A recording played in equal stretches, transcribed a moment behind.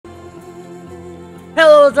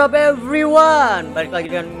Hello what's up everyone, balik lagi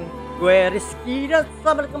dengan gue Rizky dan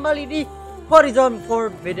selamat kembali di Horizon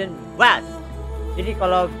Forbidden West. Jadi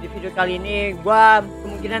kalau di video kali ini gue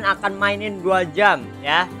kemungkinan akan mainin 2 jam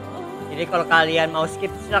ya. Jadi kalau kalian mau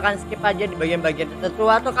skip silahkan skip aja di bagian-bagian tertentu,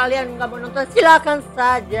 atau kalian nggak mau nonton silahkan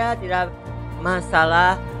saja, tidak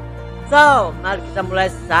masalah. So mari kita mulai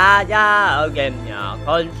saja gamenya.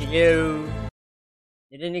 Continue.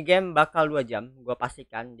 Jadi ini game bakal 2 jam, gue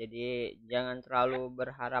pastikan. Jadi jangan terlalu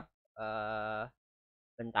berharap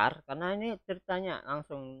bentar, karena ini ceritanya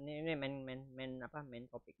langsung ini main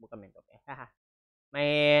topik, bukan main topik.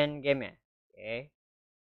 Main game ya. Oke.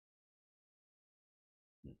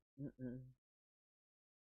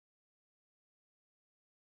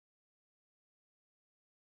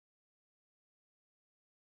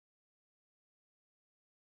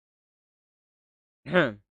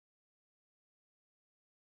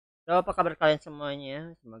 So, apa kabar kalian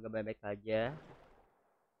semuanya? Semoga baik-baik aja.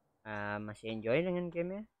 Masih enjoy dengan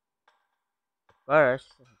gamenya? Of course,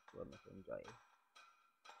 gue masih enjoy.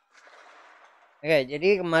 Oke,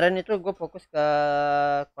 jadi kemarin itu gue fokus ke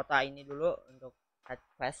kota ini dulu untuk side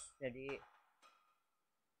quest. Jadi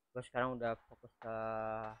gue sekarang udah fokus ke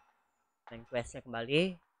main questnya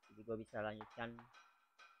kembali. Jadi gue bisa lanjutkan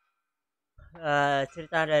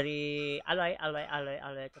cerita dari alay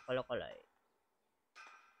cokolay.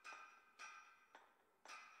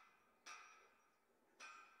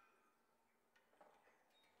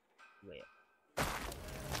 Gue ya.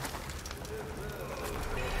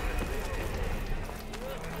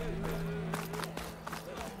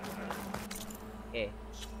 Oke.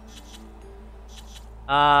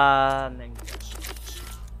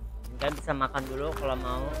 Kalian bisa makan dulu kalau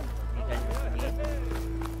mau. Ini kan di sini.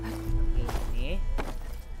 Ini.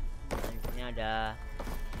 Dan di sini ada.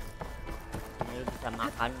 Ini lu bisa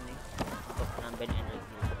makan nih untuk nambahin energi.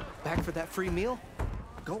 Back for that free meal?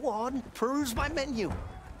 Go on, peruse my menu.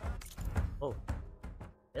 Oh,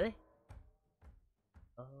 really?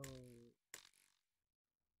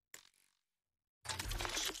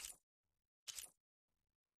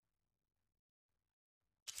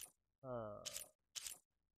 Oh.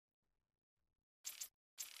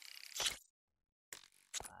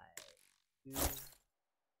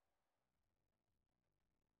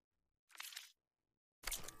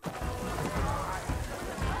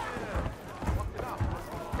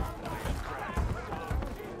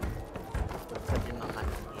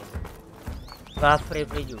 Gak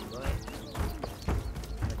free juga ya.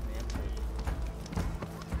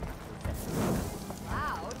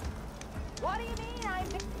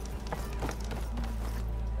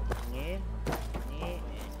 Ini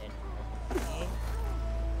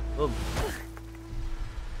boom.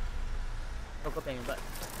 Cukup yang mbak.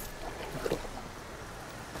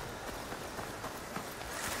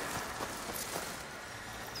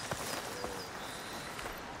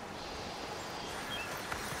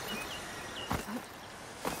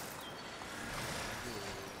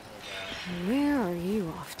 Where are you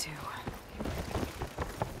off to?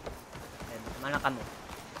 Mana kamu?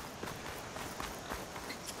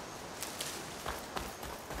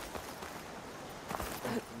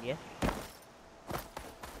 Dia.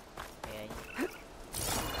 Kayaknya.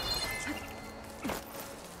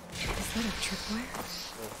 Is that a tripwire?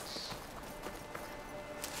 Oh.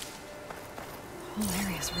 The whole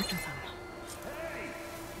area's rigged with them.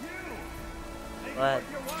 What?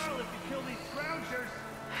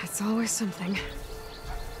 It's always something.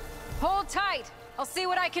 Hold tight! I'll see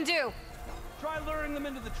what I can do! Try luring them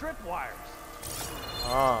into the tripwires.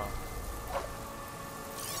 Oh.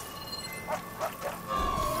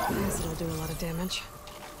 Guess it'll do a lot of damage.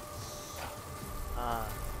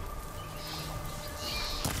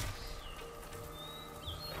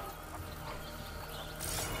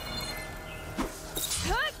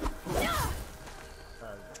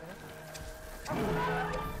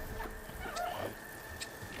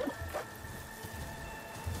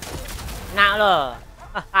 Nak lo.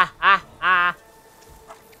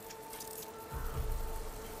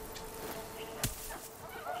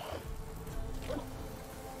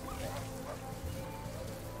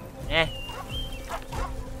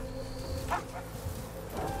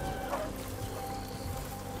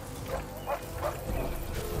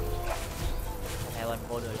 Hewan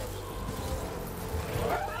bodoh ya.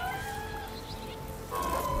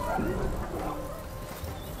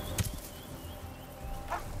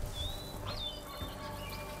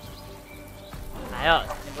 Ayo,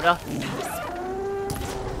 ini bodoh.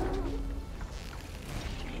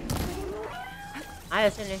 Ayo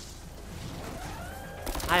sini.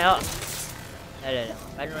 Ayo.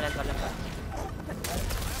 Ngapain lu lempar-lempar?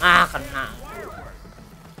 Ah, kena.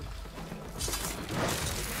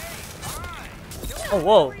 Oh,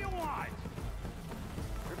 whoa. Whatever you want.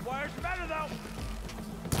 Tripwire's better though.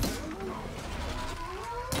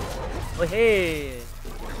 Oh, hey.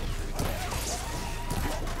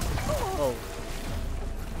 Oh.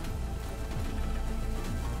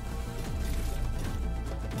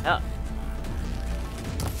 Yeah.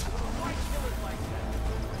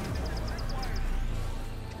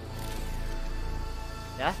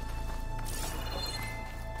 Yeah.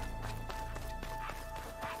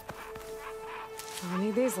 I'll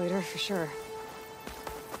need these later for sure.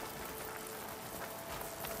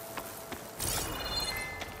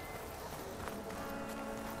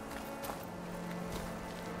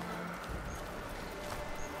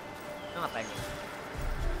 Nó ngapain nih?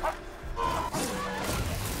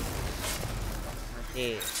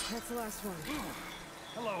 Masih. That's the last one.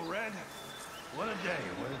 Hello, Red. What a day,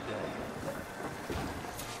 what a day.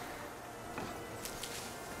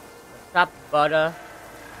 What's up, brother?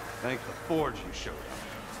 Thank the forge you showed up.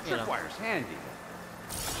 You know. Tripwire's handy.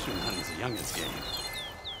 Sure, nothing's a youngest game.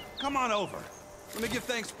 Come on over. Let me give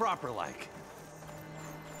thanks proper like.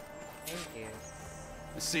 Thank you.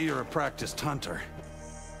 I see you're a practiced hunter.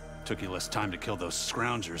 Took you less time to kill those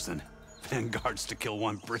scroungers than vanguards to kill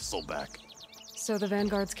one bristleback. So the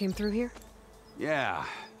vanguards came through here? Yeah,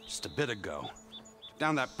 just a bit ago.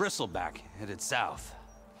 Down that bristleback, headed south.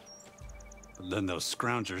 But then those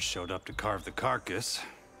scroungers showed up to carve the carcass,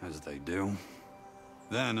 as they do.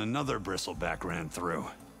 Then another bristleback ran through.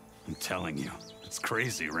 I'm telling you, it's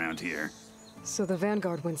crazy around here. So the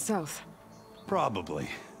vanguard went south. Probably.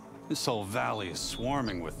 This whole valley is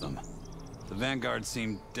swarming with them. The vanguard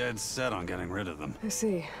seemed dead set on getting rid of them. I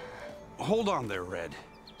see. Hold on there, Red.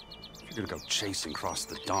 If you're gonna go chasing across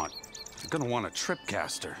the Daunt, you're gonna want a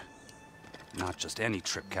tripcaster. Not just any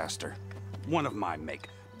tripcaster. One of my make,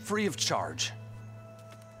 free of charge.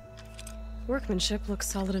 Workmanship looks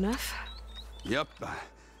solid enough. Yep,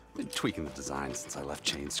 been tweaking the design since I left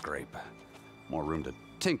Chain Scrape. More room to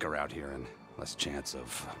tinker out here and less chance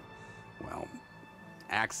of, well,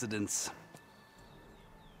 accidents.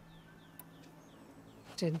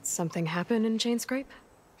 Did something happen in Chain Scrape?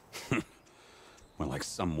 Well, like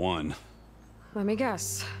someone. Let me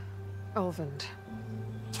guess. Ulvund.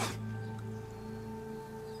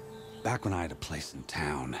 Back when I had a place in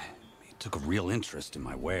town, he took a real interest in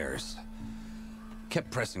my wares.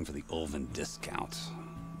 Kept pressing for the Ulvund discount.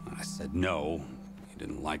 I said no. He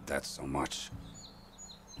didn't like that so much.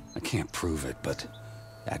 I can't prove it, but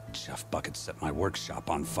that chuff bucket set my workshop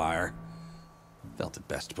on fire. Felt it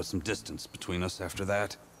best to put some distance between us after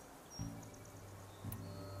that.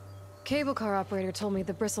 Cable car operator told me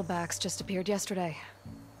the bristlebacks just appeared yesterday.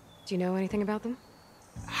 Do you know anything about them?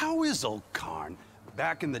 How is old Karn?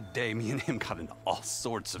 Back in the day, me and him got into all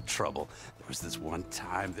sorts of trouble. There was this one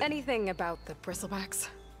time that... Anything about the bristlebacks?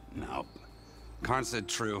 No. Karn said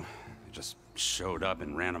true. They just showed up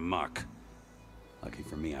and ran amok. Lucky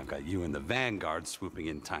for me, I've got you and the Vanguard swooping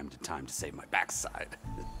in time to save my backside.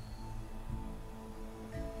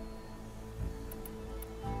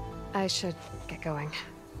 I should get going.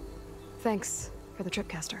 Thanks for the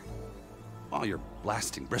tripcaster. While you're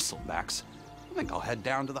blasting bristlebacks, I think I'll head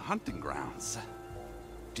down to the hunting grounds.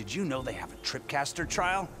 Did you know they have a tripcaster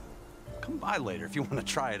trial? Come by later if you want to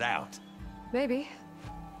try it out. Maybe.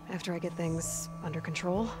 After I get things under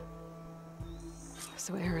control.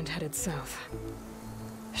 So Aaron headed south.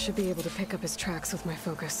 Should be able to pick up his tracks with my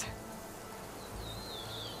focus.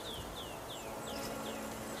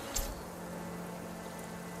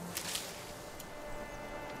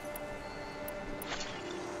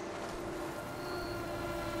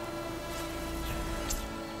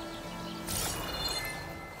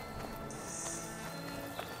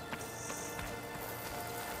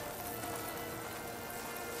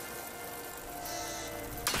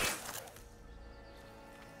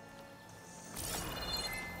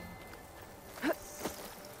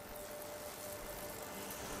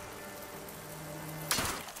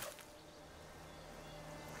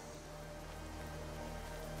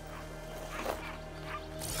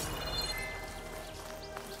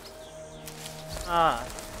 Ah,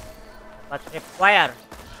 but require.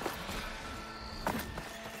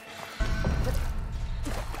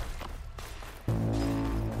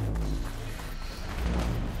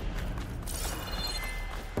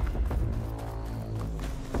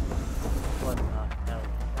 What the hell is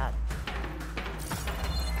that?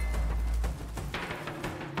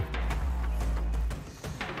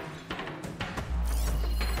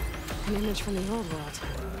 An image from the old world.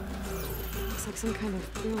 Looks like some kind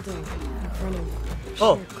of building in front of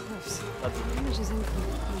sheer cliffs. The image is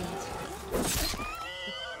incomplete.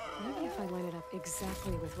 Maybe if I line it up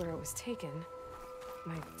exactly with where it was taken,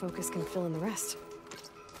 my focus can fill in the rest.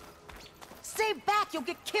 Stay back, you'll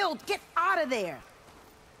get killed. Get out of there.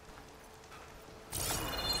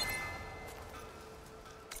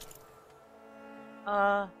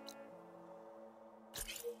 Okay.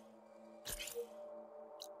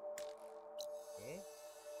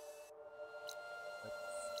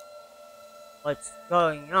 What's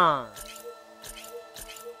going on?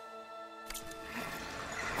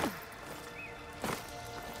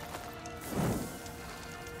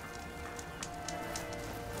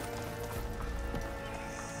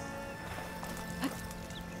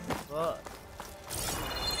 What?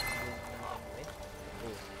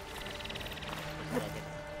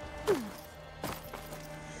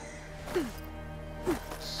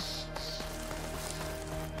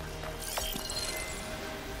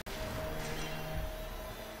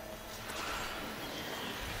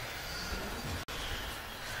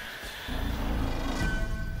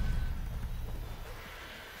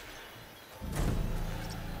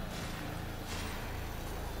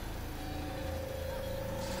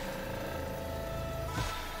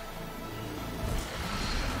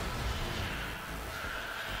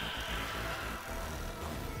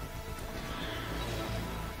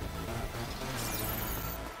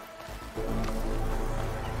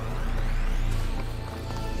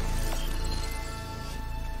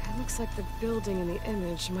 Looks like the building in the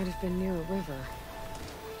image might have been near a river.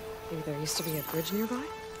 Maybe there used to be a bridge nearby?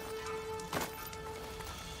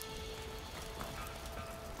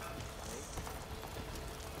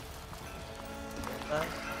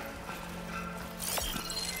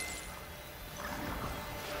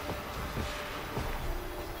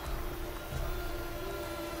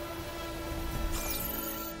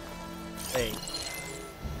 Wait.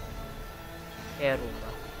 Kayak rumah.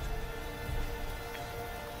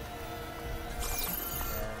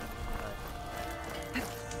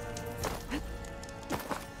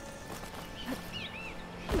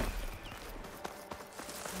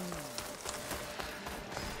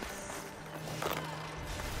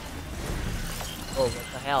 Oh, what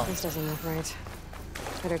the hell? This doesn't look right.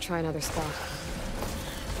 Better try another spot.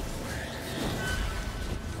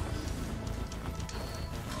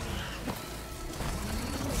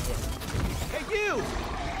 Hey, you!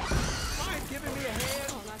 Mind giving me a hand?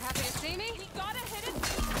 Oh, not happy to see me? You gotta hit it!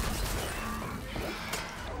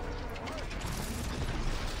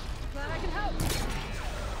 Glad I can help.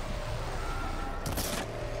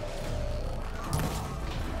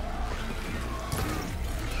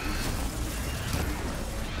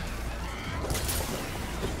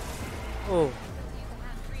 Oh.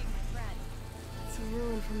 It's a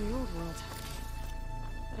ruin from the old world.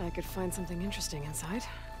 Bet I could find something interesting inside.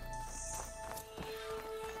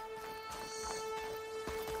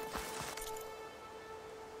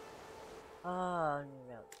 New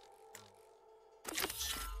route.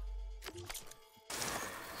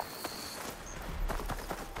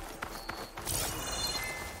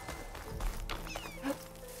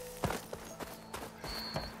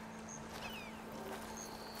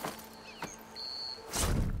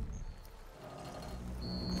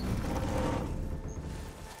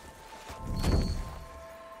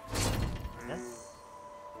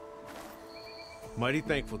 Mighty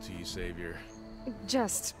thankful to you, Savior.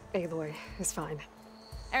 Just Aloy is fine.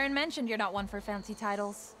 Aaron mentioned you're not one for fancy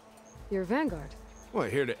titles. You're Vanguard. Well,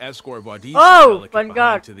 here to escort Wadid's Oh, delicate Vanguard.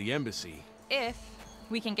 behind to the embassy. If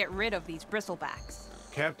we can get rid of these bristlebacks.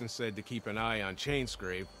 Captain said to keep an eye on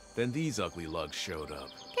Chainscrape, then these ugly lugs showed up.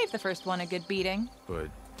 Gave the first one a good beating. But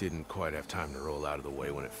didn't quite have time to roll out of the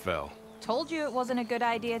way when it fell. Told you it wasn't a good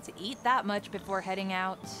idea to eat that much before heading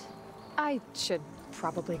out. I should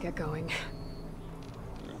probably get going.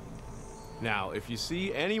 Now, if you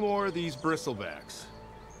see any more of these bristlebacks,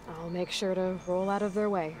 I'll make sure to roll out of their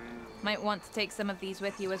way. Might want to take some of these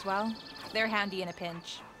with you as well. They're handy in a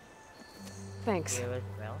pinch. Thanks. You as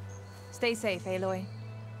well. Stay safe, Aloy.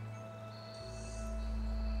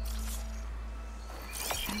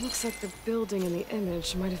 It looks like the building in the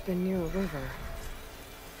image might have been near a river.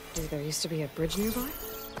 Maybe there used to be a bridge nearby?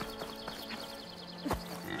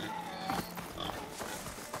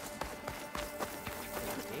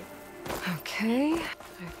 Okay,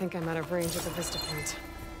 I think I'm out of range of the vista point.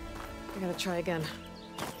 I gotta try again.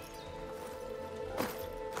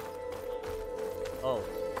 Oh.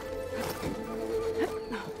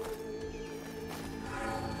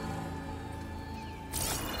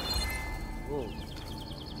 Whoa.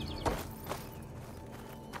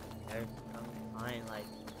 There's some kind like.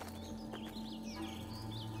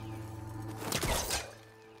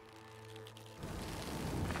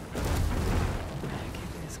 Can't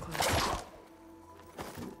be this close.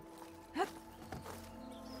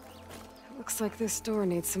 Looks like this door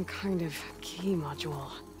needs some kind of key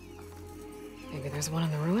module. Maybe there's one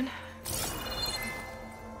in the ruin?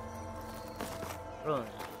 Ruin.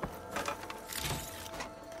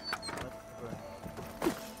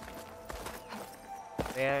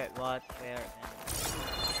 Where, what, where,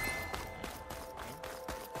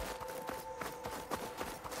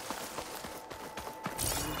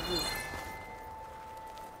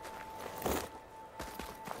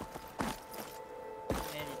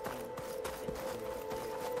 and...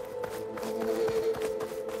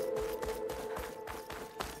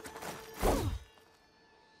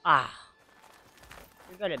 Ah,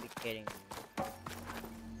 you gotta be kidding me.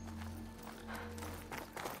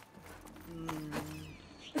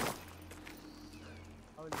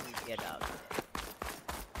 How do we get out?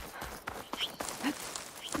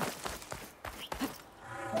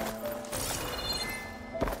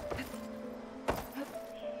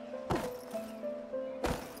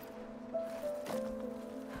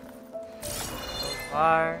 So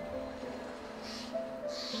far,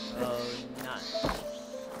 oh, none.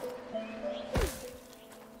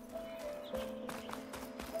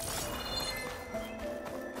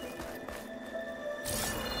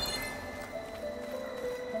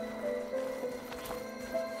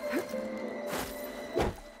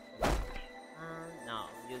 No,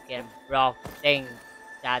 you can block things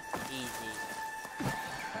that easy.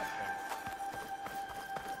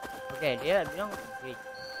 Okay, dia bilang bridge.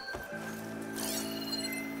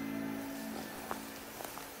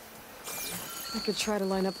 I could try to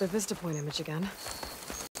line up the Vista Point image again.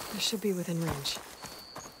 I should be within range.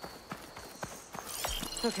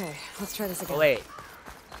 Okay, let's try this again. Oh, wait.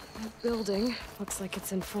 That building looks like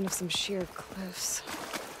it's in front of some sheer cliffs.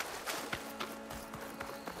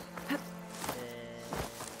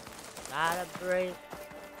 Not a bridge.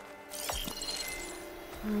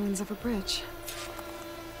 Ruins of a bridge.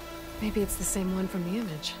 Maybe it's the same one from the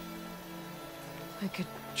image. I could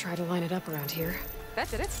try to line it up around here. That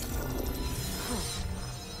did it. Oh.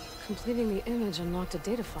 Completing the image unlocked a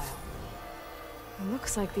data file. It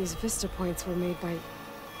looks like these Vista Points were made by...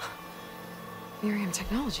 Miriam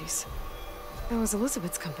Technologies. That was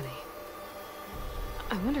Elizabeth's company.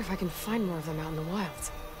 I wonder if I can find more of them out in the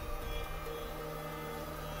wild.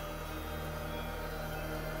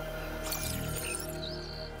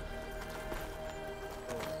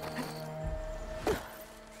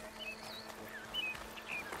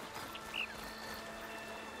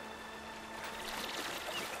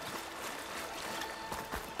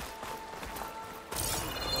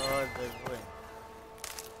 Oh, the ruin.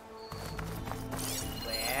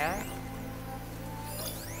 Where?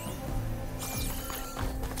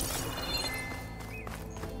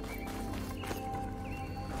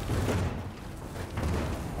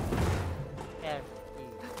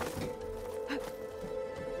 Let's see.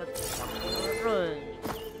 Let's fucking run.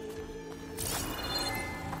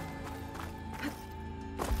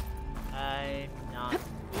 I'm not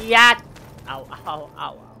yet. Ow, ow, ow,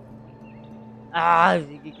 ow. Ah,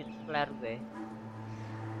 gigit flare gue.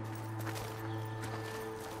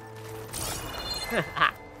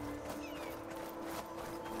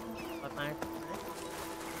 What nice?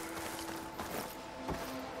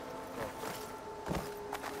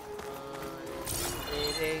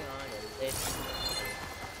 Living on a living.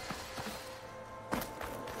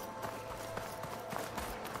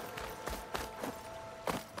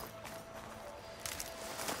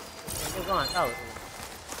 Jadi gue nggak tahu tuh.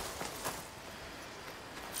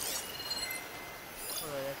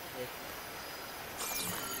 Oh, that's this.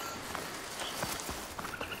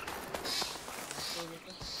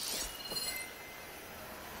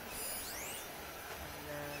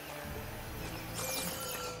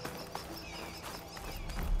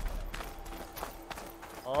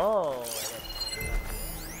 Oh,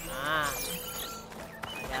 ah,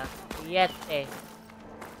 ada siete.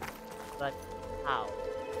 But how?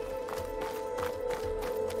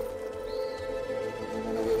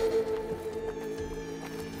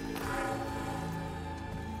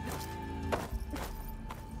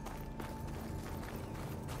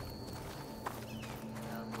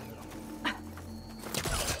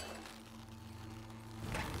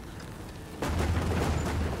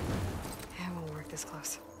 It won't work this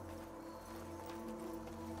close.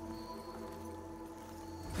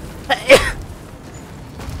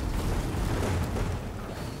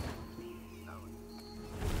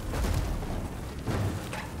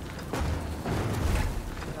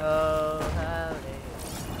 Oh,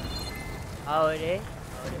 howdy,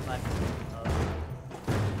 buddy.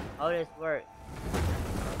 How does this work?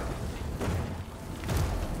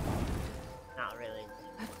 Not really.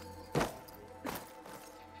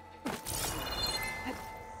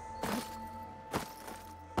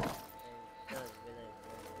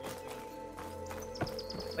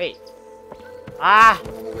 Wait. Ah!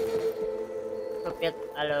 Stupid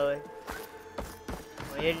alloy.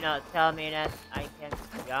 Will you not tell me that I can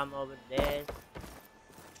jump over this?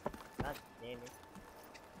 God damn it.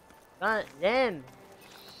 God damn!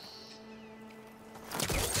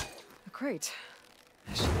 A crate.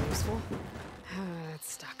 That should be useful.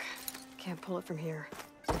 It's stuck. Can't pull it from here.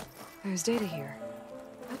 There's data here.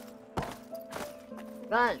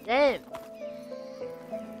 God damn!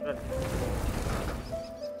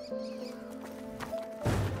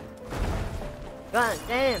 God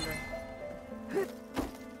damn!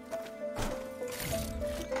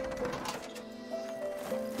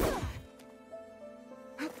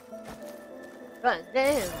 God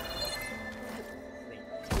damn!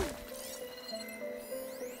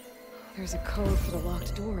 There's a code for the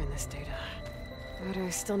locked door in this data. But I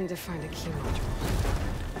still need to find a key module.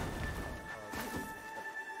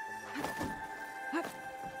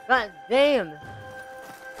 God damn!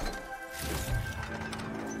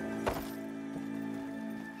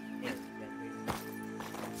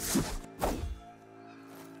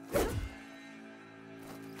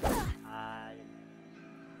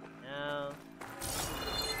 No.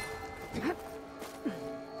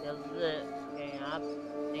 Still looking up.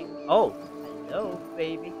 Oh, hello,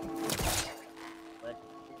 baby. What's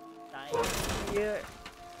inside here?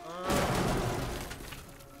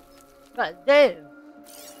 God damn!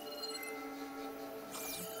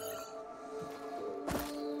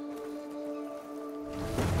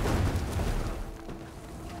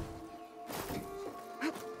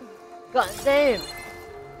 God damn!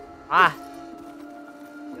 Ah!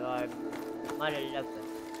 You are mother lover.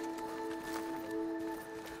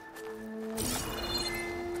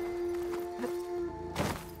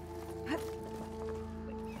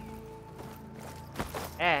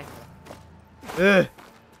 Eh.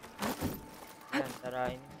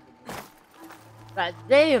 Antara ini. God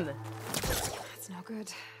damn! That's no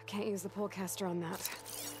good. Can't use the pullcaster on that.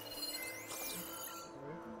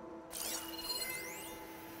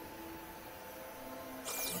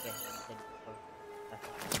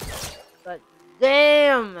 God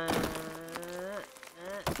damn!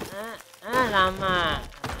 Lama.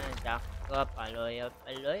 Cakep, aloy.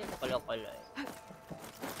 Koloy.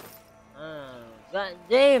 God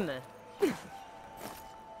damn!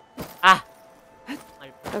 Ah!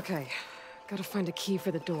 Okay, gotta find a key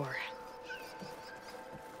for the door.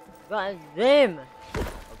 God damn!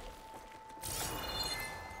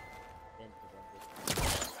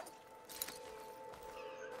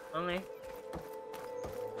 Okay.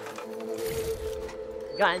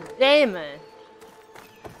 God damn it!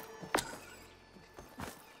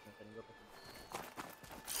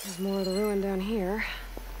 There's more of the ruin down here.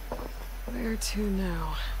 Where to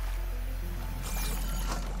now?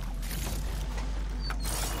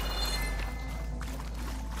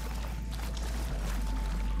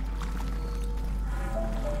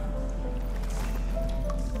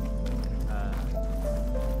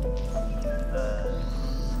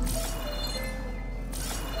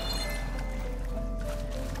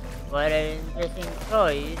 What an interesting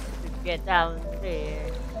choice to get down there.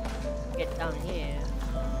 Get down here.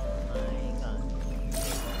 Oh my god.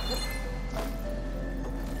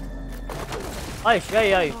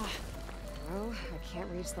 Ay. Well, I can't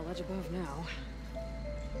reach the ledge above now.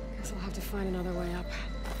 Guess I'll have to find another way up.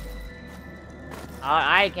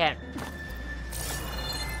 I can.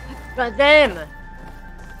 God damn!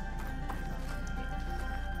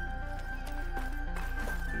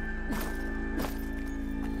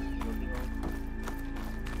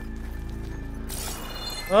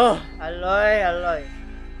 Oh, aloy.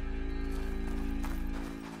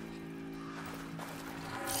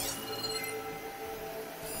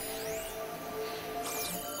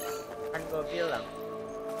 Kan gua bilang.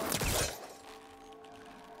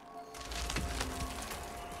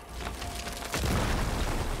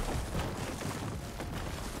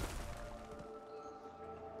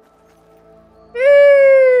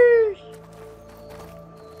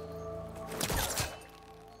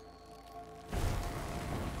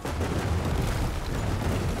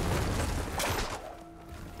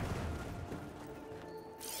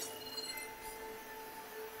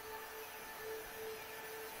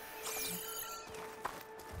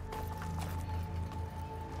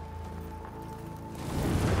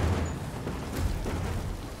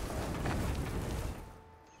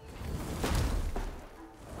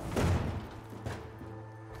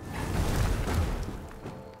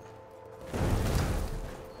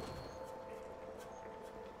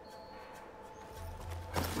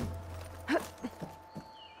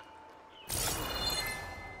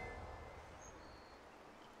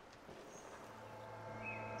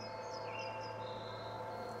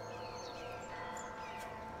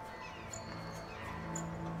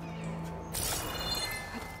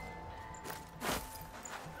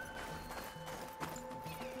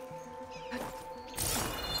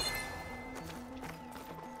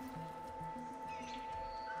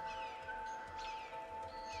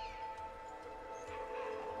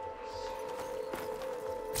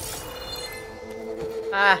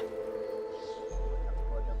 Ah,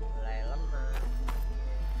 aku udah mulai lemah.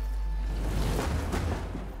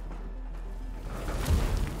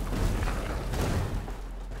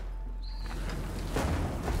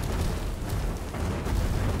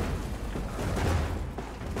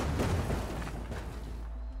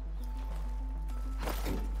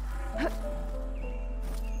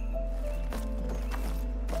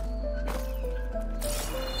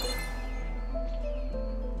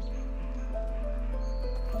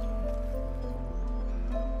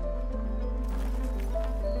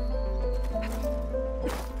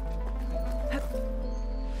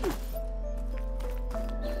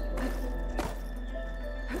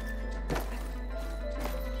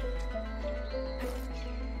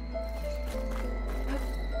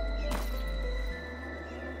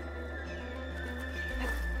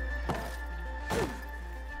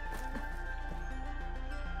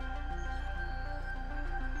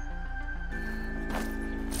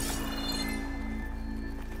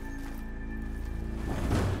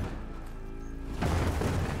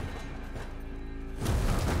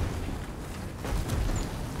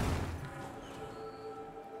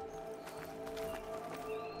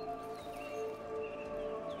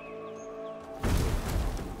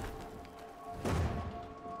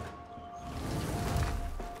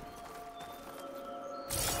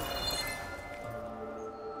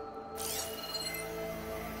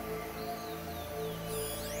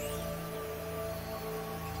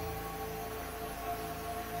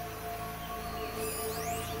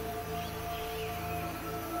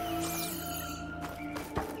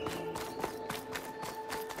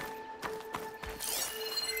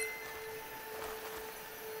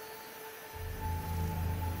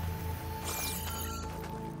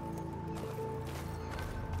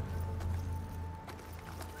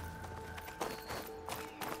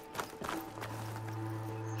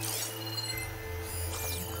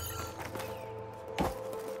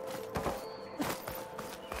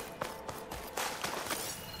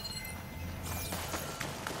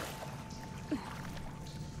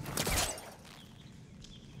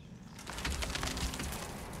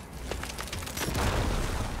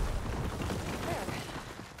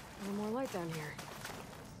 Down here.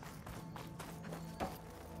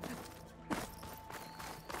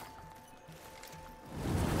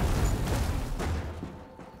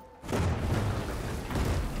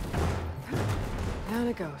 Down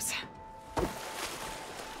it goes.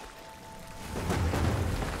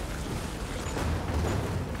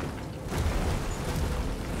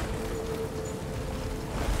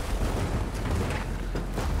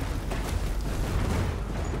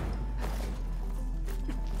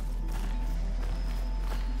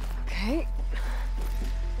 Okay.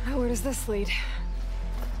 Now where does this lead?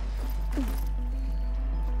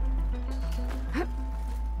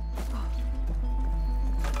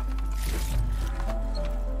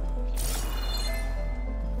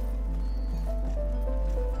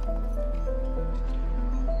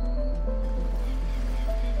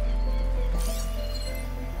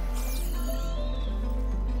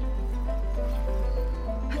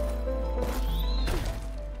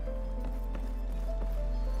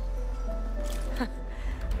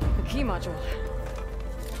 Key module.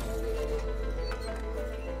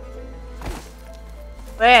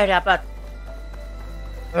 Dapat.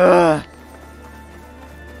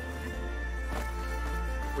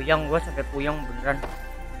 Puyeng gua sampai puyeng beneran.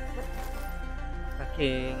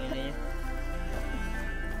 Saking ininya.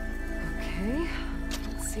 Okay,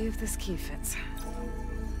 let's see if this key fits.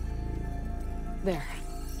 There.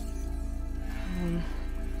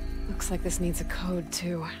 Looks like this needs a code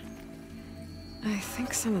too. I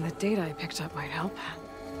think some of the data I picked up might help.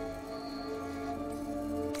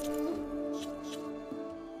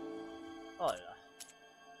 Oh lah.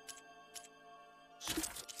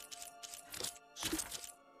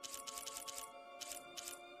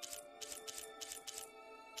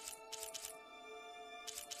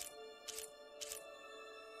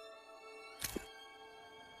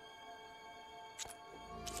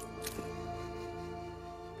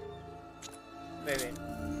 Baby.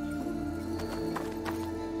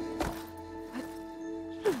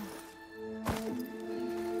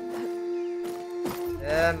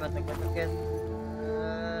 Masak-masakin.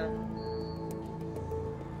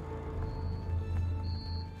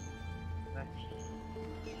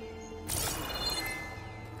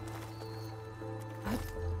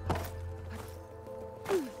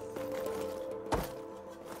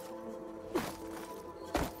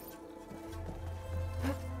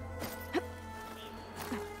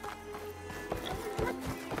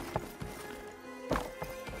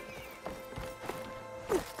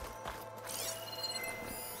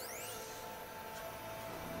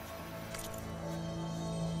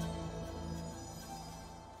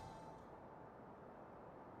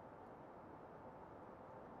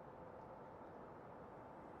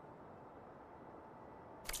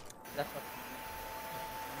 kita shot.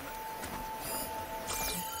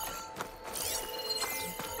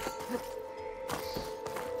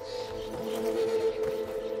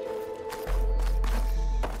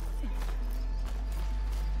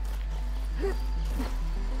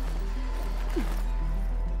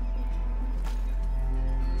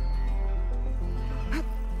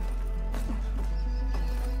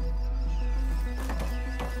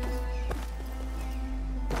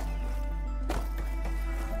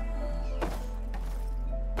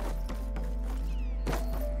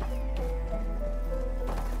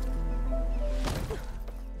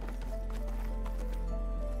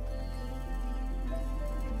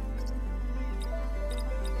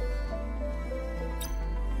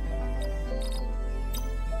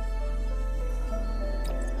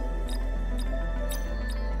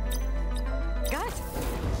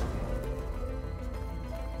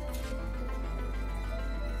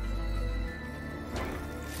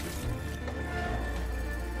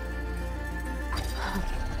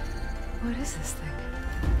 What is this thing?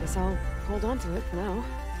 Guess I'll hold on to it for now.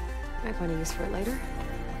 Might find a use for it later.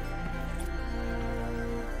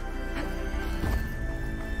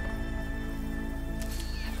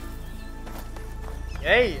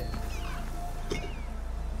 Yay!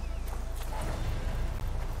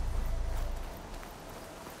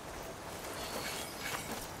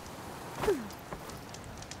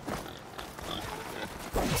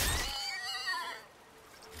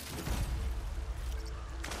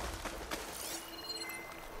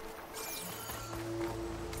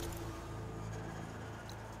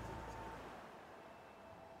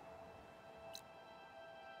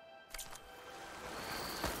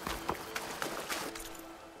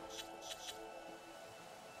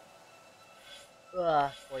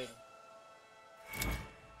 Wah, poin.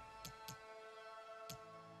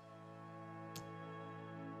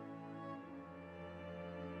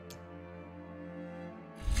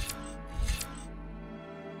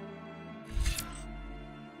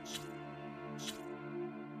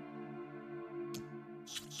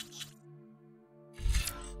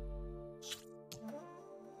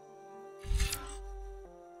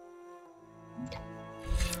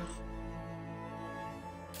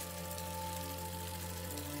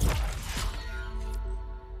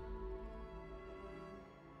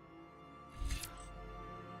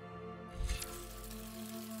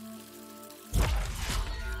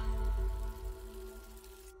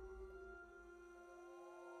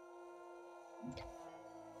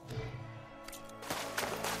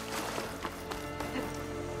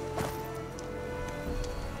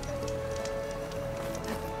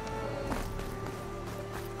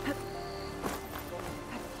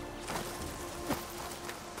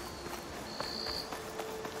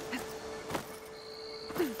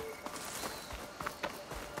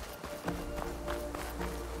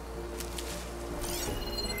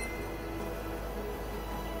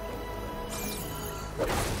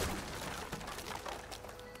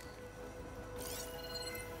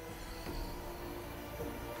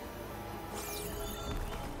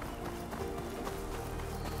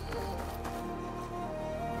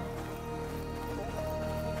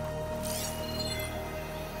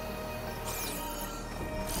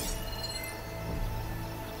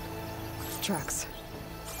 Tracks.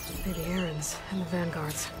 Maybe Aaron's and the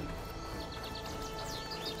Vanguards.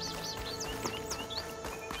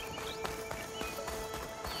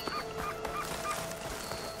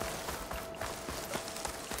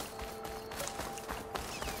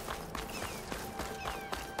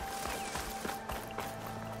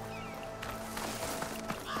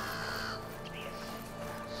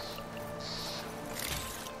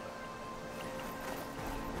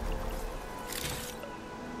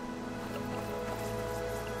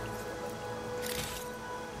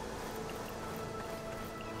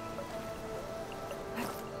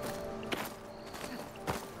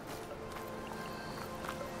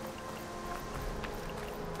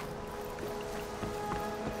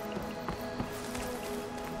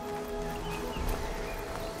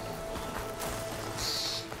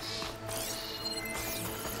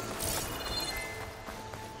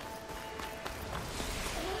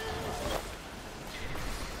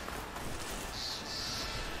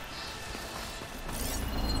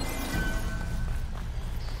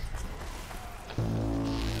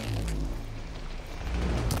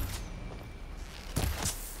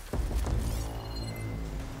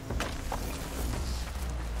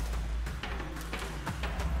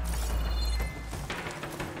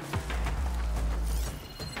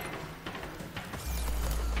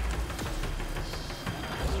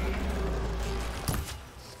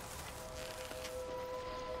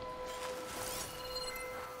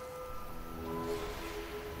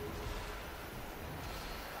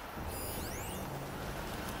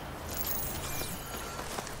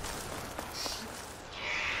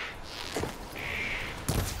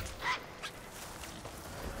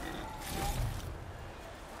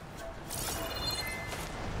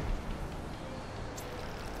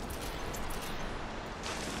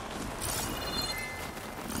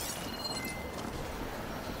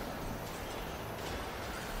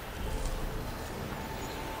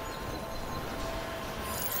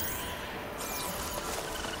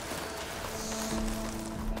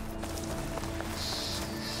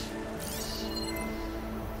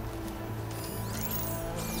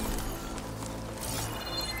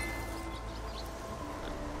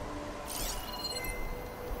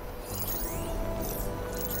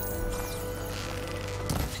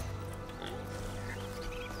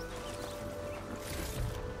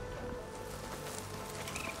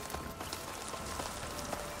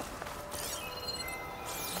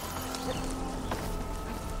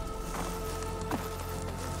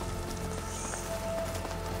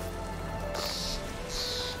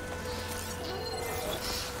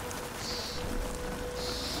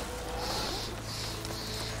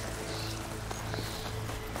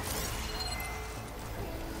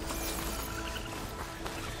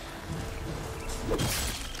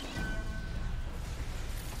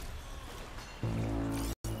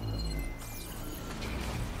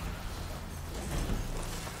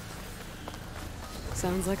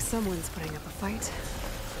 Sounds like someone's putting up a fight.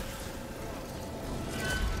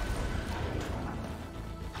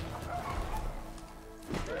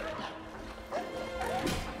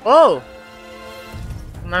 Oh,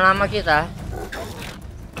 lama kita.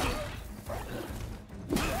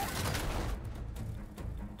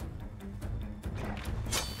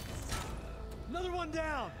 Another one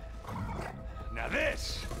down. Now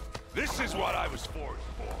this is what I was forged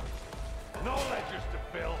for. No ledgers to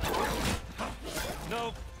fill.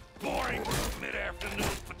 No boring mid-afternoon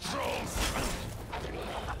patrols.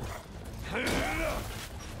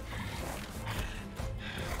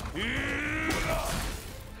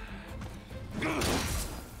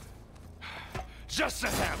 Just a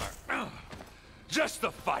hammer. Just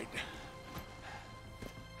the fight.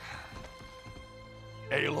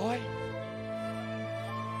 Aloy?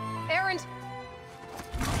 Erend!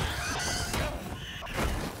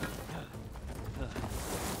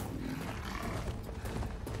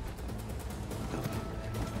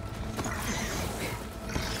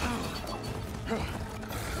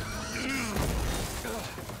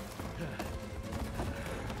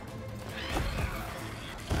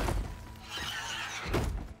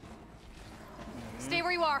 Stay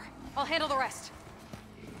where you are. I'll handle the rest.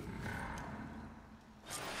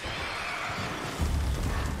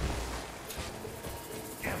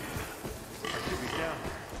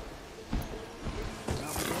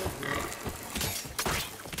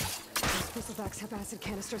 Backs have acid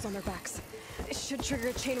canisters on their backs. It should trigger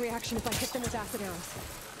a chain reaction if I hit them with acid arrows.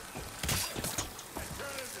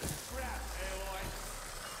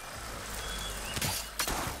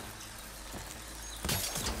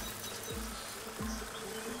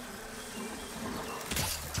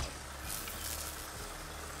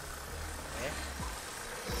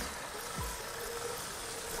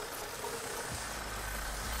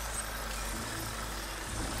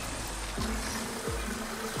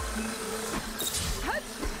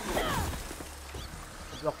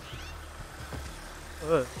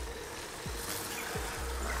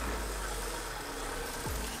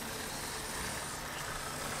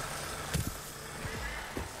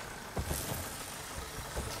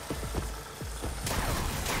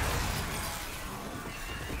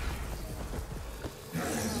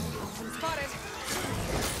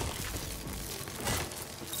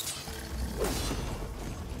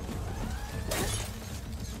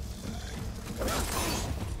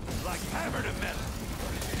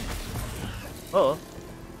 Oh.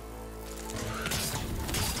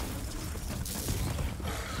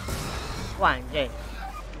 Wah, anjay.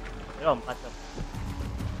 Lompat tuh.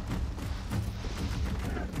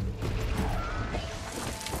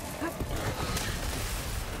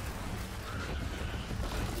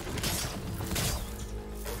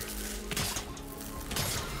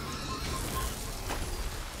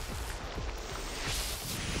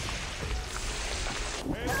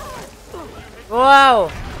 Wow.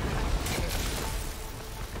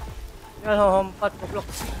 Ya lompat goblok.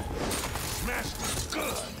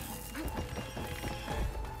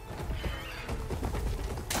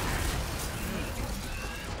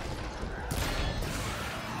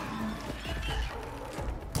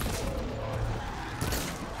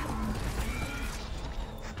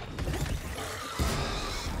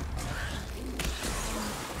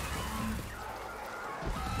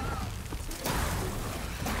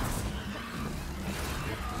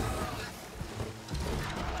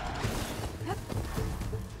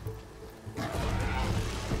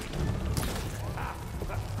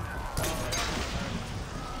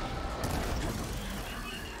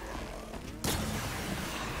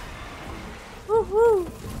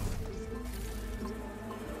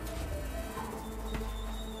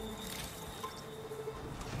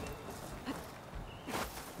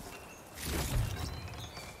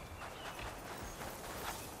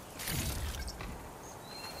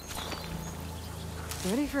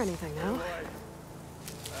 Ready for anything now?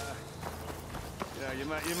 Yeah, you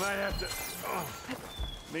might have to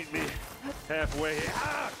meet me halfway.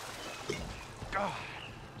 Ah! Oh.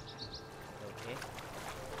 Okay.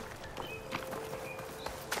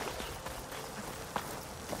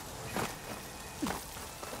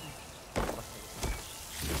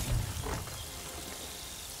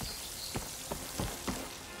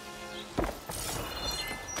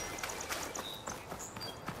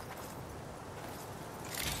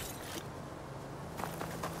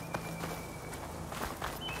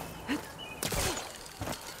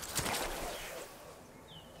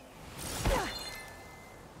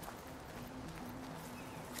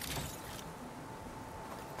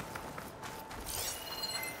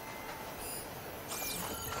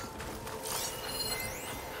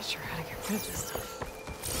 could've just...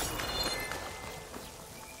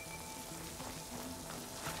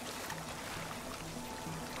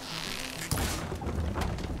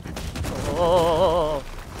 Oh.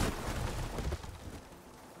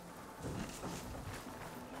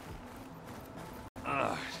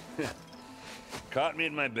 Caught me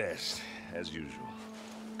at my best, as usual.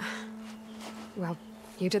 Well,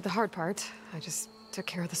 you did the hard part. I just took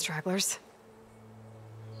care of the stragglers.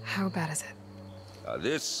 How bad is it?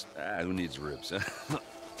 Who needs ribs, huh?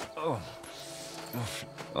 Oh,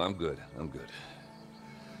 I'm good. I'm good.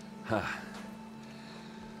 Huh.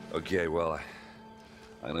 Okay, well,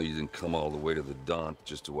 I know you didn't come all the way to the Daunt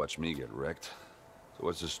just to watch me get wrecked. So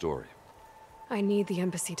what's the story? I need the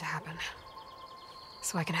embassy to happen,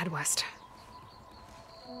 so I can head west.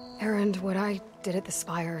 Erend, what I did at the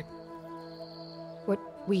Spire... what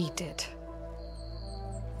we did...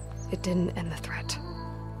 it didn't end the threat.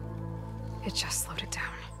 It just slowed it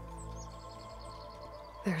down.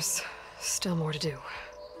 There's still more to do.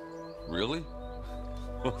 Really?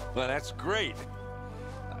 Well, that's great.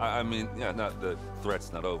 I mean, yeah, not the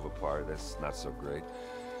threat's not over part. That's not so great.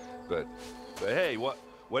 But hey,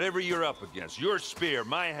 whatever you're up against, your spear,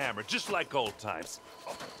 my hammer, just like old times.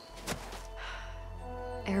 Oh.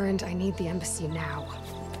 Erend, I need the embassy now.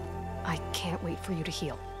 I can't wait for you to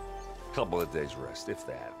heal. Couple of days rest, if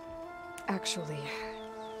that. Actually,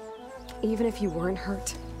 even if you weren't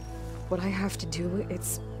hurt, what I have to do,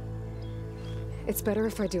 it's better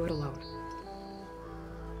if I do it alone.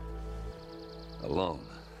 Alone?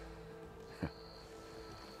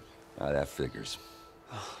 That figures.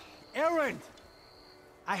 Erend!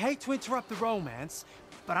 I hate to interrupt the romance,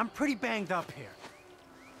 but I'm pretty banged up here.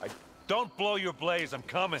 Don't blow your blaze, I'm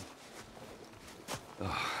coming.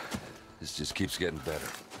 Oh, this just keeps getting better.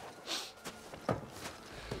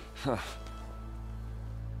 Huh.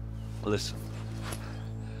 Listen,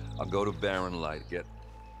 I'll go to Barren Light, get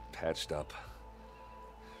patched up.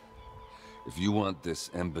 If you want this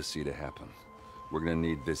embassy to happen, we're gonna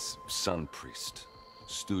need this sun priest,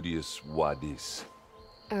 Studious Wadis.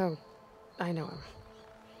 Oh, I know him.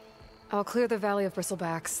 I'll clear the Valley of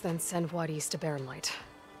Bristlebacks, then send Wadis to Barren Light.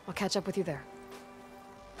 I'll catch up with you there.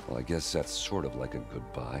 Well, I guess that's sort of like a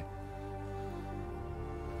goodbye.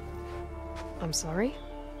 I'm sorry?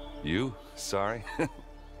 You? Sorry?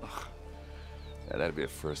 Ugh. Yeah, that'd be a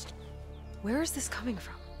first. Where is this coming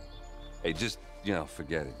from? Hey, just,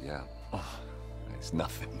 forget it, yeah. Oh, it's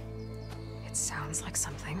nothing. It sounds like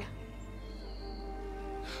something.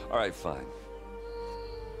 All right, fine.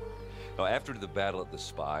 Now, after the battle at the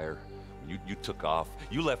Spire, you took off,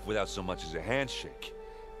 you left without so much as a handshake.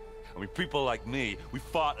 I mean, people like me, we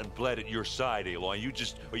fought and bled at your side, Aloy. You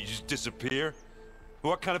just disappear?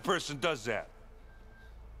 What kind of person does that?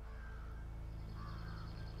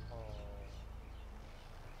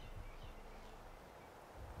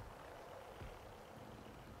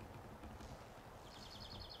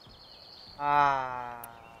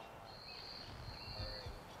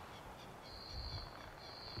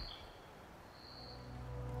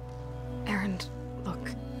 Erend, look.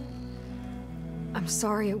 I'm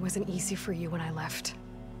sorry it wasn't easy for you when I left.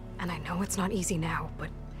 And I know it's not easy now, but...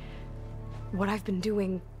 what I've been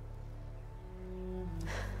doing...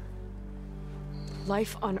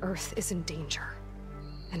 life on Earth is in danger.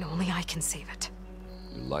 And only I can save it.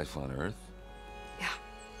 Your life on Earth? Yeah.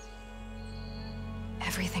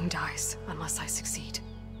 Everything dies unless I succeed.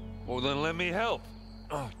 Well, then let me help.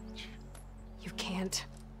 Oh. You can't.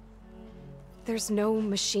 There's no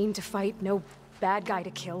machine to fight, no bad guy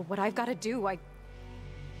to kill. What I've got to do, I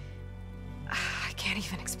can't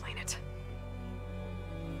even explain it.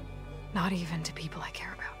 Not even to people I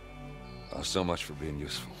care about. Oh, so much for being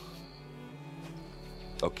useful.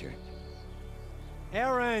 Okay.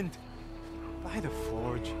 Erend! By the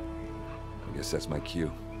Forge. I guess that's my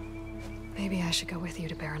cue. Maybe I should go with you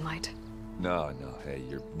to Barren Light. No, hey,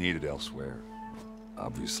 you're needed elsewhere.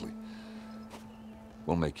 Obviously.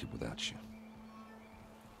 We'll make it without you.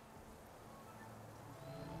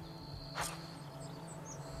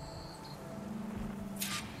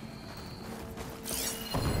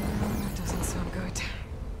 That doesn't sound good.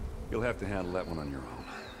 You'll have to handle that one on your own.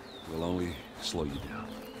 We'll only slow you down.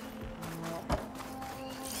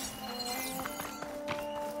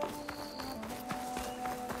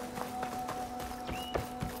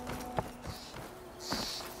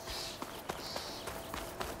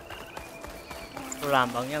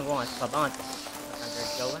 Lambangnya gue gak suka banget tekan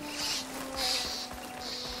dari jauh kan.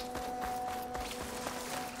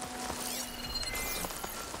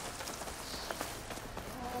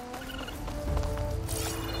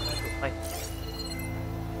 Baik.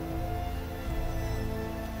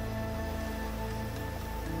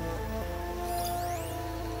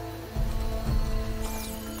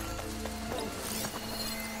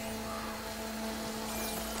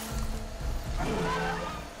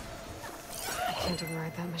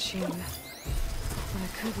 inside that machine. But I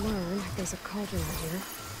could learn if there's a cauldron out here.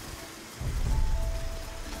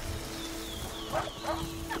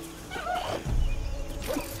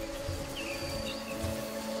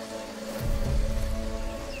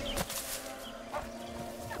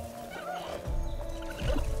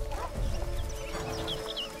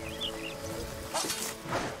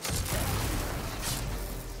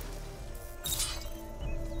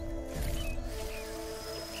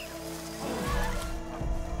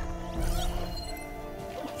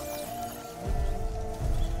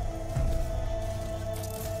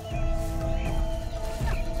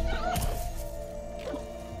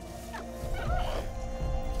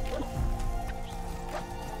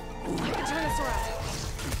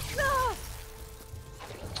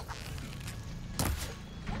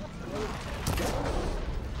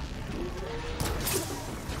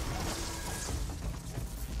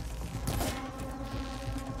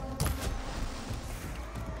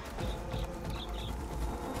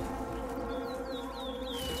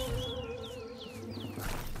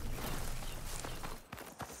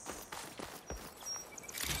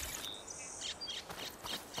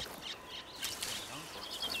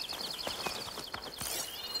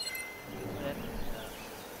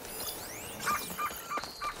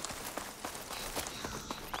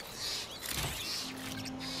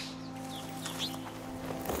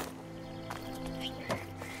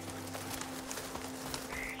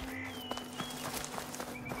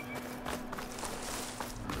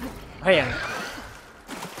 Oh ya.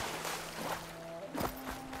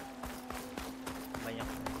 Banyak.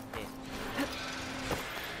 Oke.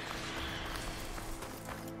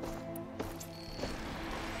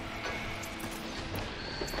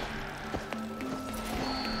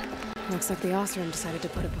 Looks like the Osram decided to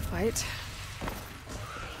put up a fight.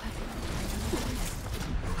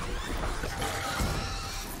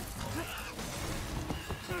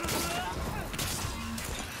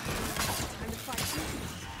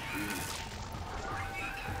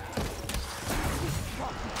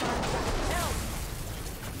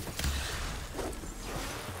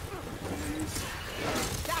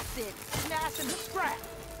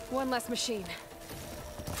 One less machine.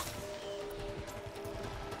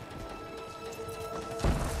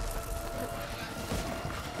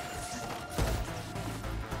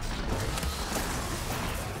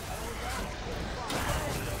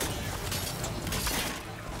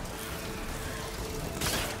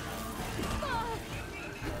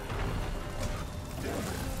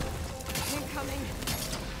 Incoming.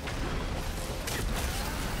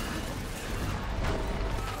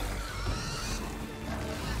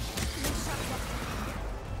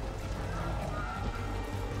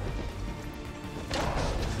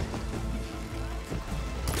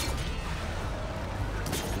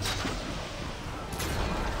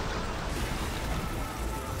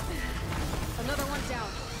 Another one down.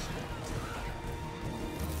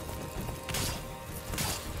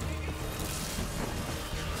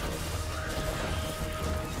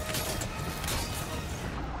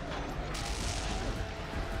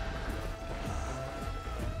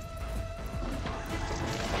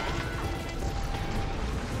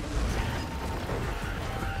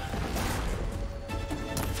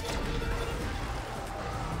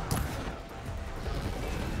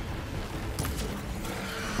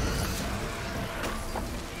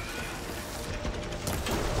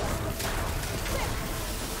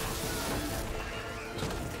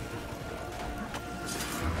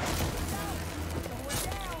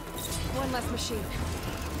 One less machine.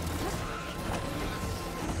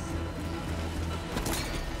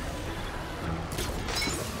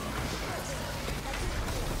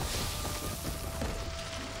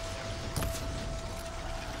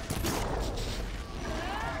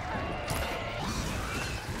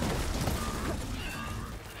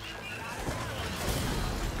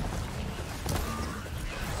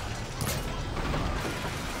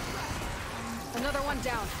 Another one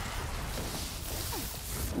down.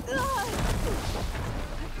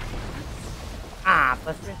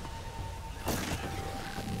 Apa sih?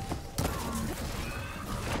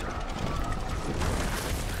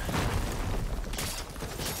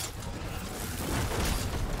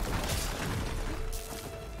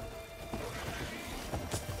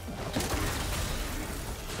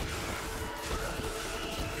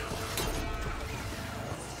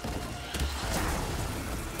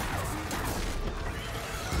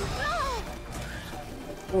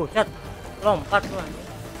 Set, lompat lu anjing.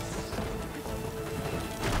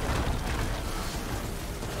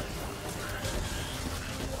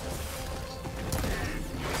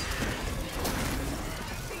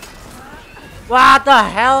 What the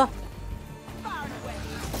hell?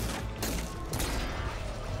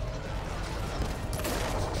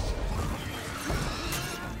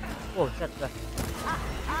 Buset dah.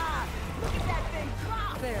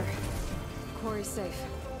 There. Quarry's safe.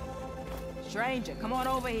 Stranger, come on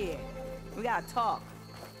over here. We gotta talk.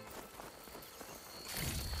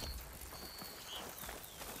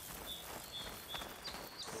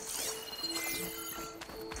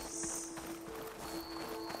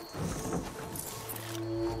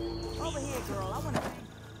 Over here, girl. I wanna...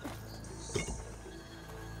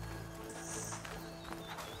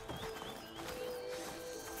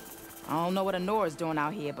 I don't know what Honora's doing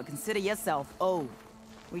out here, but consider yourself owed.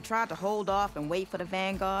 We tried to hold off and wait for the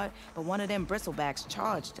Vanguard, but one of them bristlebacks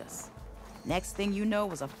charged us. Next thing you know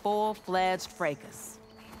was a full-fledged fracas.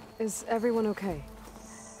 Is everyone okay?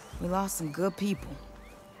 We lost some good people,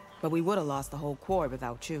 but we would have lost the whole quarry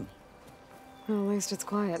without you. Well, at least it's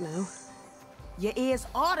quiet now. Your ears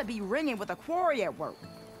ought to be ringing with a quarry at work,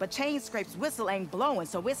 but Chainscrape's whistle ain't blowing,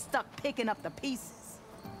 so we're stuck picking up the pieces.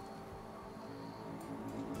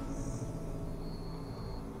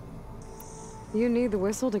 You need the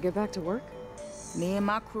whistle to get back to work? Me and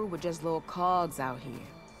my crew were just little cogs out here.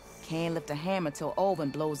 Can't lift a hammer till Olvin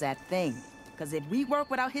blows that thing. Cause if we work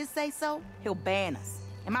without his say-so, he'll ban us.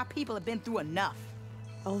 And my people have been through enough.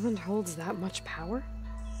 Olvin holds that much power?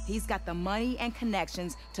 He's got the money and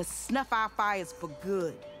connections to snuff our fires for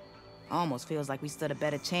good. Almost feels like we stood a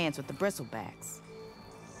better chance with the bristlebacks.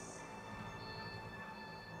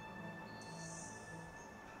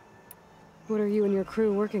 What are you and your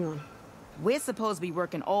crew working on? We're supposed to be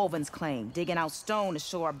working Olvin's claim, digging out stone to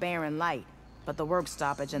show our barren light. But the work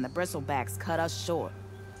stoppage and the bristlebacks cut us short.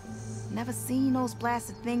 Never seen those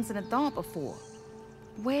blasted things in a dawn before.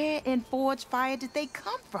 Where in Forge Fire did they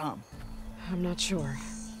come from? I'm not sure.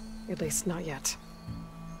 At least not yet.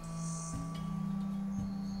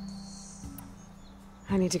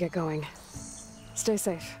 I need to get going. Stay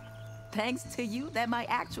safe. Thanks to you, that might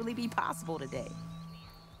actually be possible today.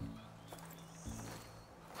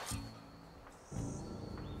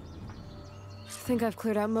 I think I've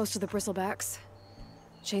cleared out most of the bristlebacks.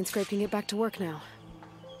 Chainscrape can get back to work now.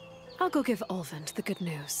 I'll go give Olvin the good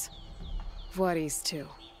news. Voorhees too.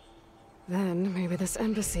 Then maybe this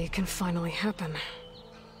embassy can finally happen.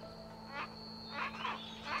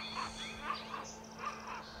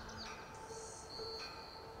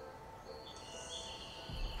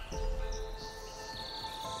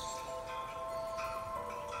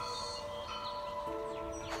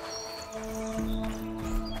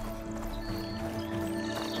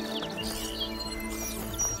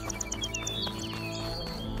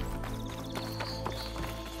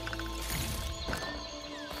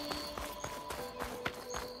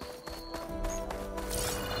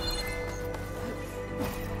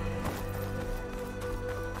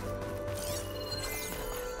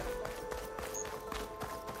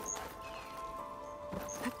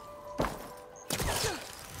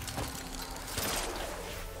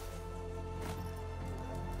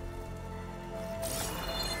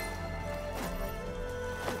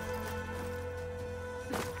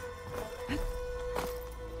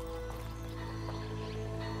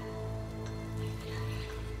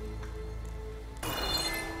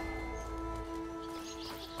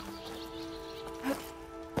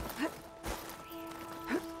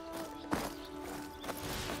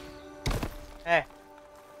 Eh.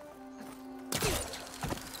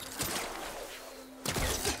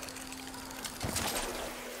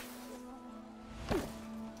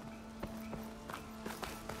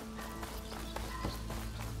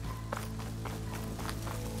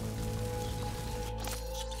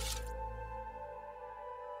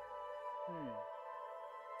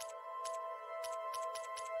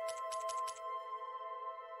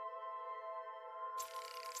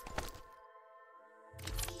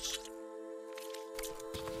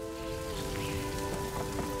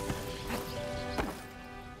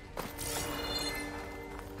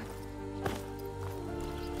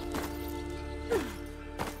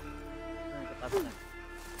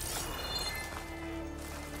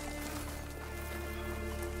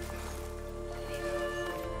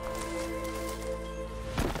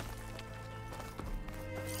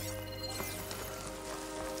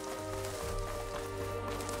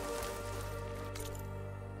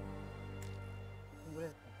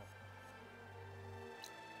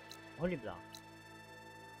 Holy block.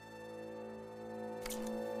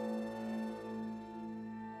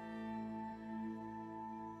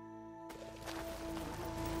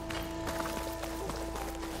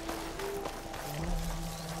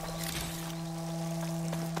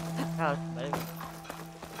 Harus balik.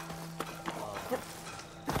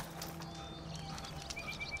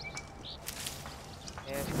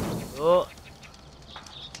 Dulu.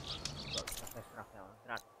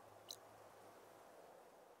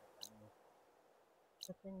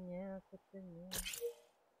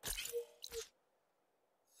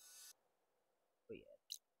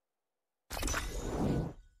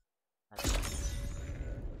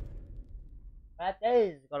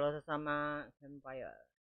 sama Vampire.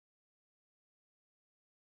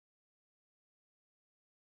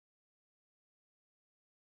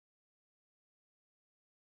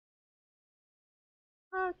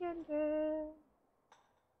 I can do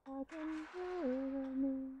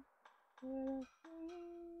me.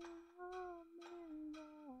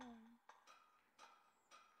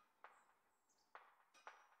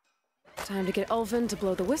 Time to get Ulvin to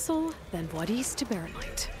blow the whistle, then Wadis to bear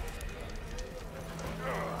light.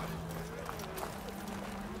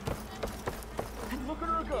 Look at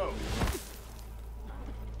her go!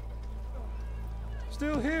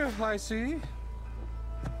 Still here, I see.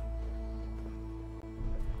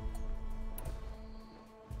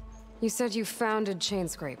 You said you founded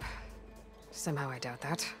Chainscrape. Somehow I doubt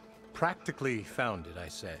that. Practically founded, I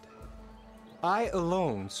said. I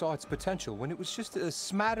alone saw its potential when it was just a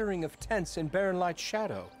smattering of tents in Barren Light's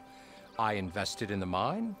shadow. I invested in the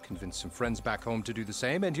mine, convinced some friends back home to do the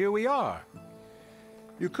same, and here we are.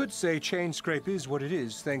 You could say Chainscrape is what it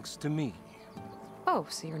is thanks to me. Oh,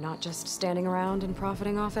 so you're not just standing around and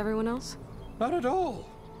profiting off everyone else? Not at all.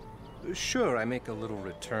 Sure, I make a little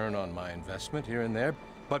return on my investment here and there,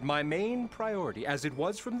 but my main priority, as it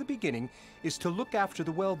was from the beginning, is to look after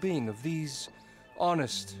the well-being of these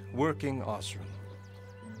honest, working Osram.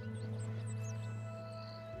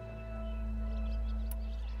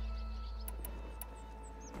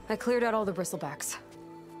 I cleared out all the bristlebacks.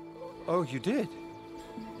 Oh, you did?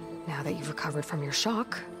 Now that you've recovered from your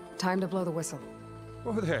shock, time to blow the whistle.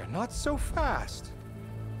 Oh there, not so fast.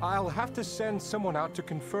 I'll have to send someone out to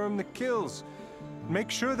confirm the kills.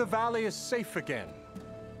 Make sure the valley is safe again.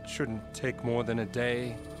 Shouldn't take more than a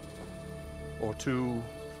day or two.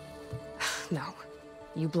 No.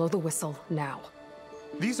 You blow the whistle now.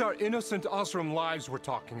 These are innocent Osram lives we're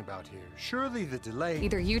talking about here. Surely the delay...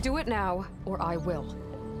 Either you do it now, or I will.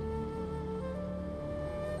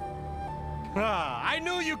 Ah, I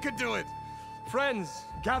knew you could do it! Friends,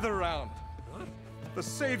 gather around. The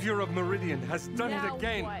savior of Meridian has done it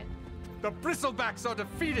again. What? The bristlebacks are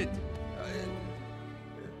defeated.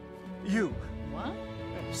 You. What?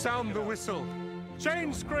 Sound the whistle.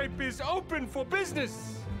 Chainscrape is open for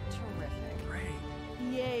business.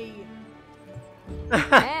 Yay.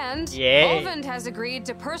 And Yay. Ulvin has agreed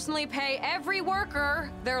to personally pay every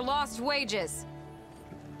worker their lost wages.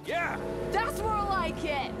 Yeah. That's more like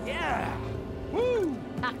it. Yeah. Woo.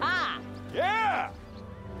 Ha Yeah.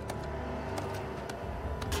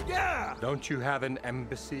 Yeah. Don't you have an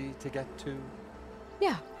embassy to get to?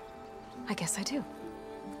 Yeah, I guess I do.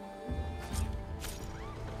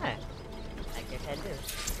 Huh. I guess I do.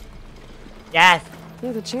 Yes.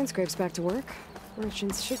 Yeah, the Chainscrape's back to work.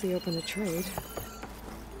 Merchants should be open to trade.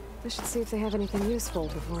 I should see if they have anything useful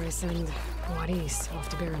before I send Wadis off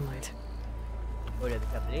to Barren Light. Udah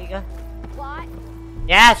bisa beli kah? What?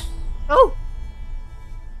 Yes. Oh.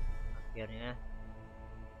 Akhirnya.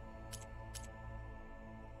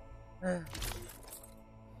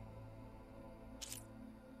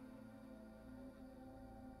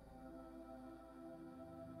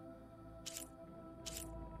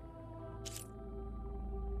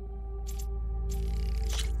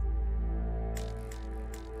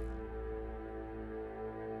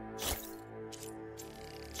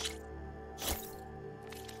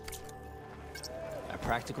 A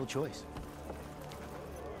practical choice.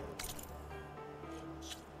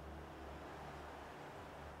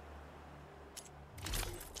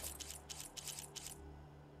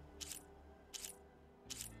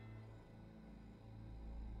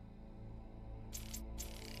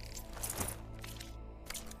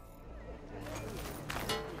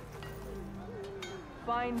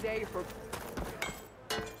 Fine day for...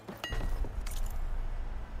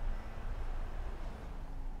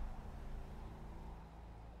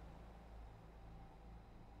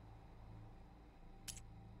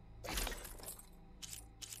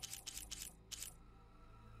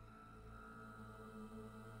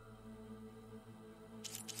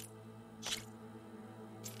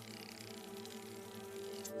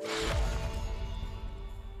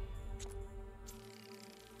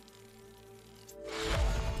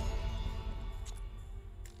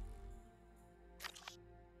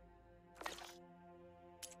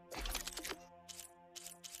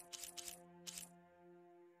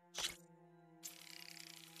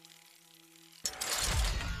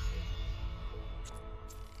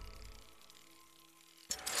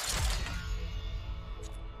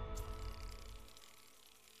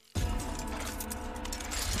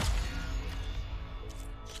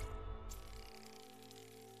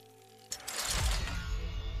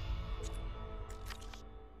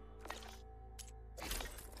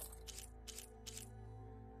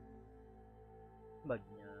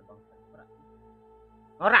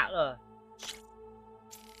 Norak loh.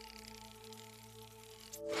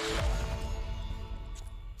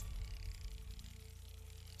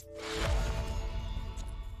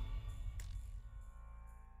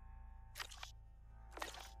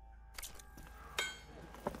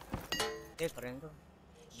 Keren tuh.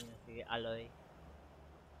 Ini si Aloy.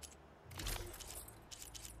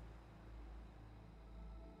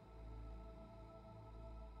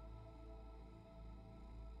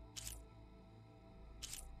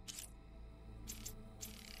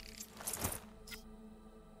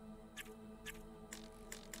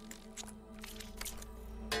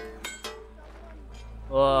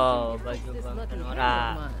 Wow, baju Bang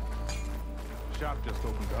Nora. Shop just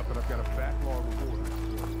opened up, and I've got a backlog of orders.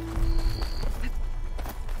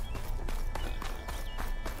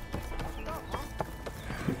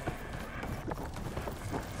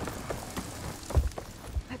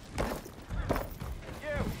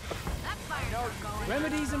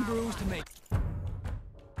 Remedies and brews to make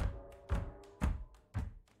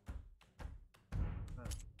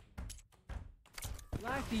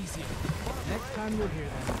life easier. Next time you'll hear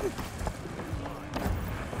them.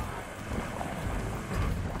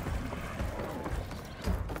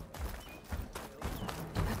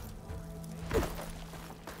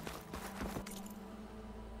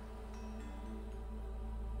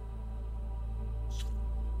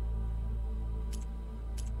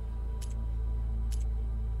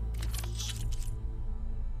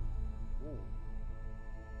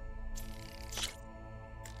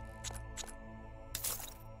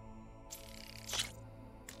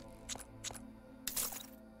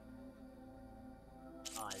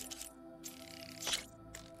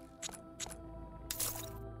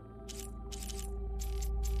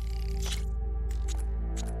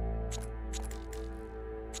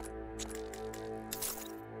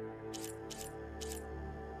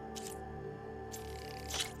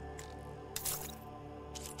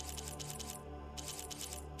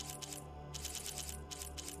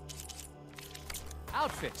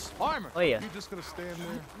 outfits, armor. Oh yeah. You just gonna stand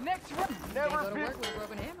there? Next run. Never go to work with a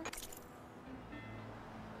broken hammer.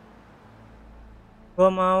 Gua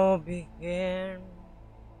mau bikin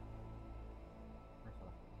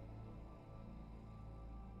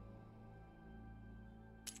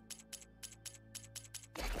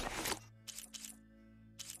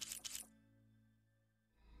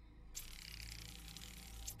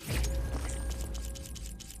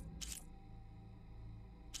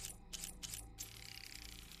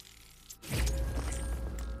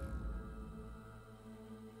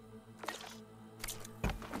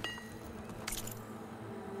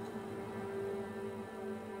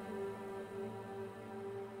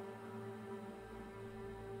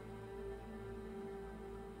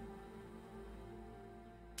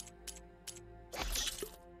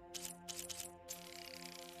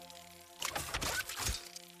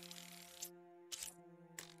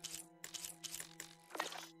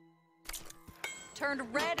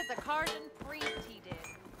Turned red as a Carson priest, he did.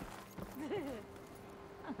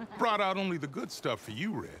 Brought out only the good stuff for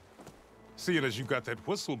you, Red. Seeing as you got that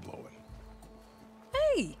whistle blowing.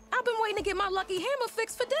 Hey, I've been waiting to get my lucky hammer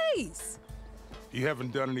fixed for days. You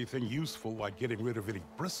haven't done anything useful like getting rid of any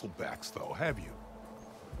bristlebacks, though, have you?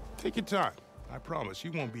 Take your time. I promise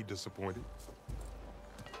you won't be disappointed.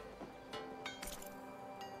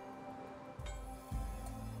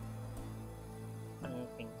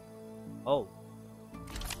 Oh.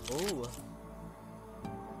 Oh.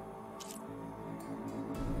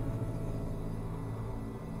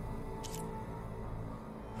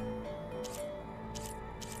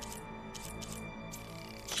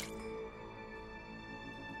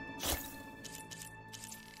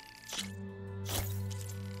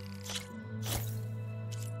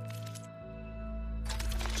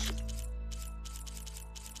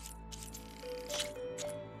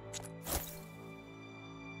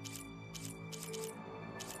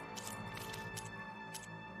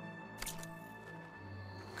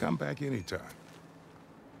 Come back anytime.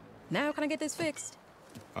 Now can I get this fixed?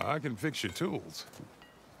 I can fix your tools.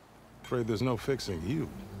 Afraid there's no fixing you.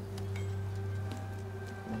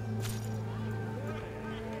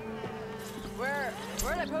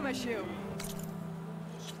 Where'd I put my shoe?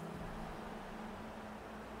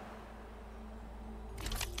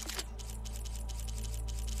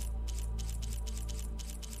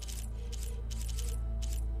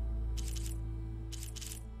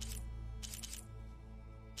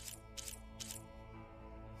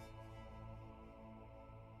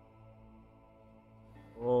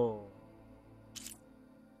 Oh.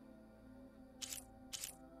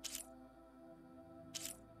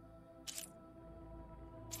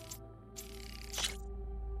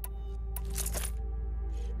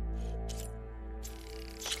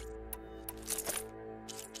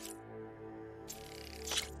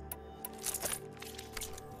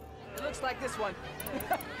 like this one.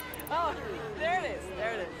 Oh, there it is.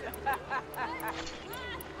 There it is.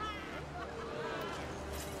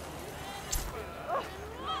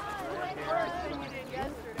 Worse than you did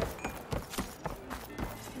yesterday.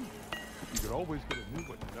 You could always get a new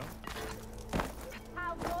one, you know?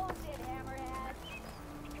 How goes it, Hammerhead?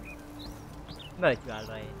 Balik ke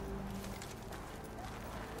Aloy.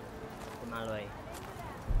 Ke Aloy.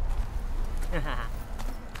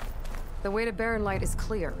 The way to Barren Light is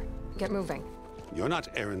clear. Get moving. You're not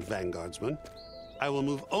errand vanguardsman. I will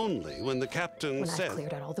move only when the captain When says... I've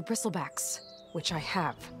cleared out all the bristlebacks, which I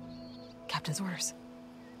have. Captain's orders.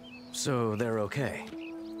 So they're okay?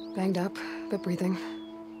 Banged up, but breathing.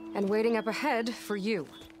 And waiting up ahead for you.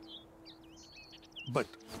 But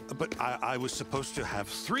I was supposed to have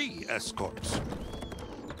 3 escorts.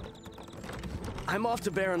 I'm off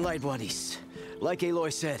to Barren Light, buddies. Like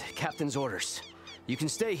Aloy said, Captain's orders. You can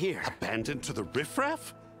stay here. Abandoned to the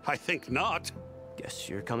riffraff? I think not. Guess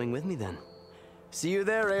you're coming with me then. See you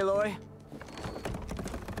there, Aloy.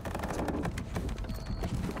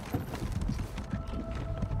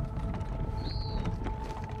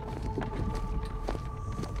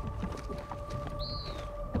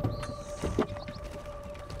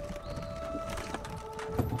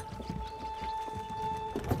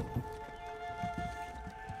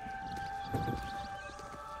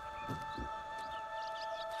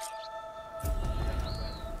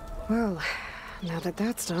 Well, now that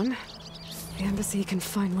that's done, the embassy can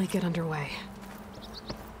finally get underway.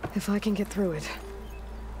 If I can get through it,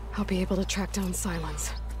 I'll be able to track down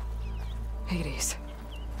Silence. Hades.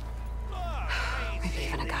 Maybe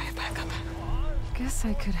even a guy of backup. Guess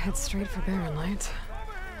I could head straight for Barren Light.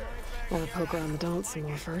 Or poke around the dance some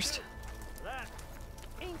more first.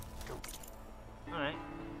 Alright.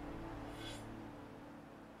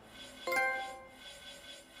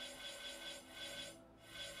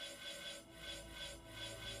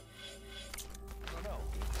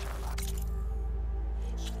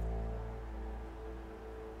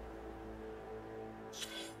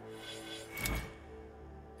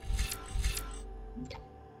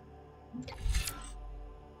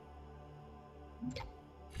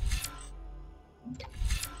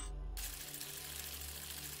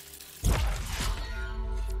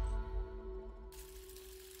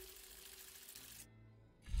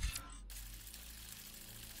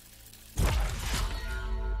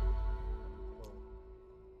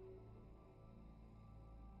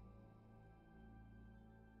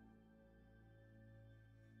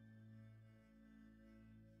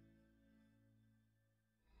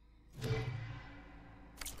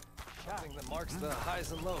 Shouting that marks the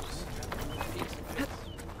highs and lows.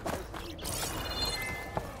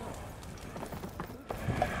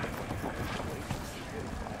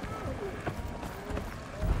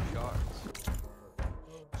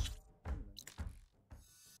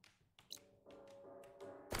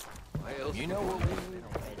 You know what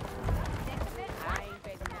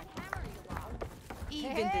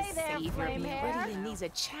Even the savior of Meridian needs a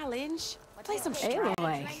challenge. Play some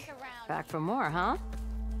Aloy, back for more, huh?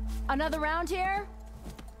 Another round here?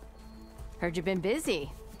 Heard you've been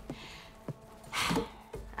busy.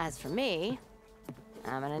 As for me,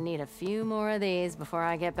 I'm gonna need a few more of these before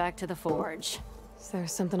I get back to the forge. Is there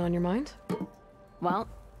something on your mind? Well,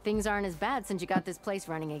 things aren't as bad since you got this place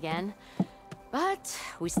running again. But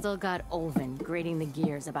we still got Olvin grating the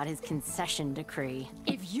gears about his concession decree.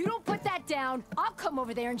 If you don't put that down, I'll come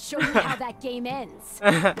over there and show you how that game ends.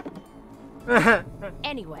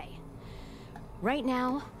 Anyway, right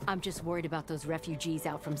now, I'm just worried about those refugees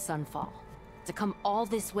out from Sunfall. To come all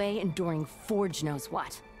this way enduring Forge knows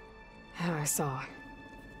what. Yeah, I saw.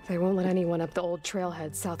 They won't let anyone up the old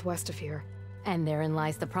trailhead southwest of here. And therein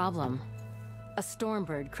lies the problem. A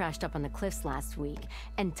Stormbird crashed up on the cliffs last week,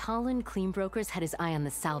 and Talon Cleanbrokers had his eye on the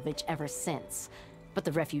salvage ever since. But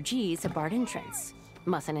the refugees have barred entrance.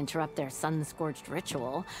 Mustn't interrupt their sun-scorched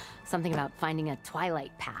ritual. Something about finding a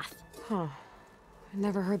twilight path. Huh. I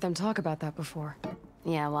never heard them talk about that before.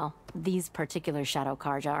 Yeah, well, these particular Shadow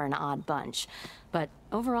Karja are an odd bunch. But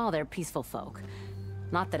overall, they're peaceful folk.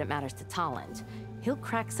 Not that it matters to Talon. He'll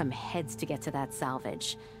crack some heads to get to that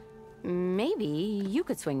salvage. Maybe you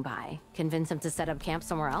could swing by, convince him to set up camp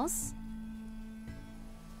somewhere else?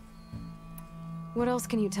 What else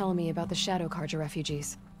can you tell me about the Shadow Karja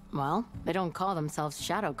refugees? Well, they don't call themselves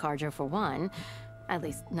Shadow Karja for one. At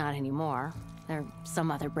least, not anymore. They're some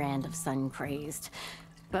other brand of sun-crazed.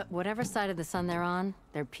 But whatever side of the sun they're on,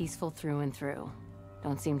 they're peaceful through and through.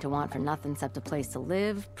 Don't seem to want for nothing except a place to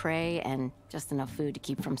live, pray, and just enough food to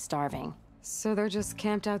keep from starving. So they're just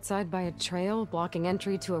camped outside by a trail, blocking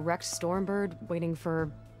entry to a wrecked Stormbird, waiting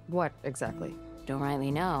for what, exactly? Don't rightly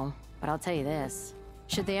know. But I'll tell you this,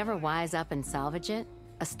 should they ever wise up and salvage it,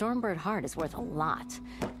 a Stormbird heart is worth a lot.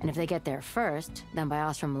 And if they get there first, then by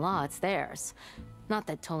Ostrom law, it's theirs. Not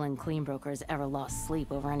that Toland Cleanbrokers ever lost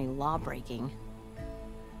sleep over any law breaking.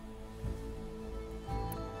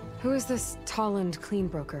 Who is this Toland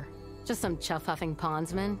Cleanbroker? Just some chuff-huffing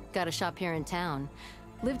pondsman. Got a shop here in town.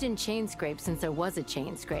 Lived in Chainscrape since there was a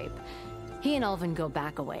Chainscrape. He and Ulvin go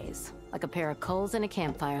back a ways. Like a pair of coals and a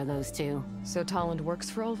campfire, those two. So Toland works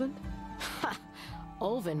for Ulvin? Ha!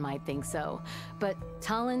 Ulvin might think so, but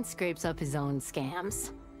Toland scrapes up his own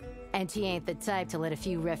scams. And he ain't the type to let a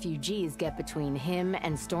few refugees get between him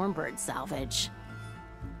and Stormbird salvage.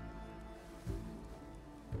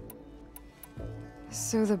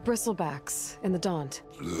 So the bristlebacks in the Daunt.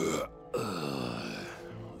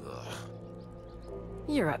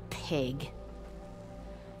 You're a pig.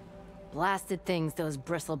 Blasted things, those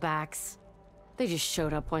bristlebacks. They just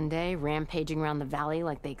showed up one day, rampaging around the valley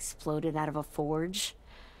like they exploded out of a forge.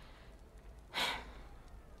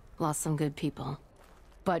 Lost some good people.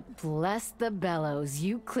 But bless the bellows,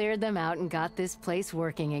 you cleared them out and got this place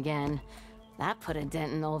working again. That put a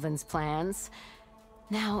dent in Ulvin's plans.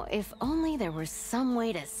 Now, if only there were some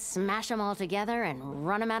way to smash them all together and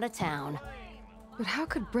run them out of town. But how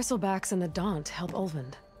could bristlebacks and the Daunt help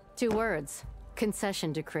Ulvin? 2 words.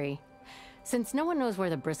 Concession decree. Since no one knows where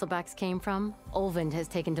the bristlebacks came from, Ulvin has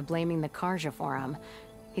taken to blaming the Karja for them.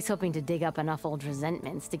 He's hoping to dig up enough old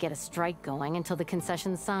resentments to get a strike going until the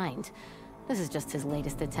concession's signed. This is just his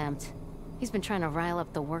latest attempt. He's been trying to rile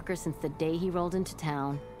up the workers since the day he rolled into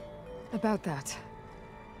town. About that,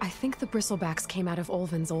 I think the bristlebacks came out of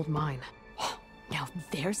Ulvin's old mine. Now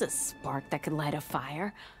there's a spark that could light a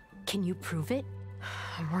fire. Can you prove it?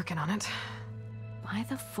 I'm working on it. By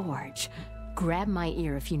the forge. Grab my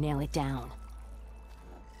ear if you nail it down.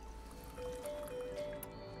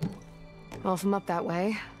 Well, if I'm up that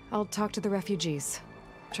way, I'll talk to the refugees.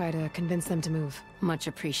 Try to convince them to move. Much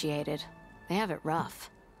appreciated. They have it rough.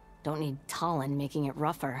 Don't need Toland making it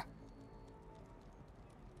rougher.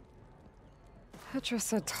 Petra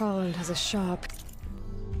said Toland has a shop.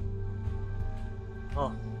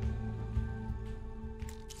 Oh.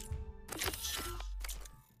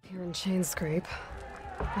 Here in Chainscrape.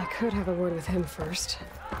 I could have a word with him first.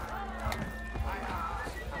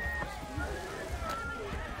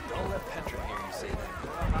 Don't let Petra hear you say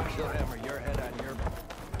that. She'll hammer your head on your...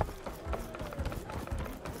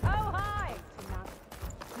 Oh, hi!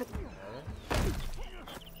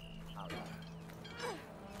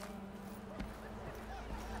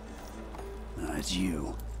 It's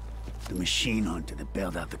you. The machine hunter that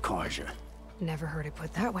bailed out the Karja. Never heard it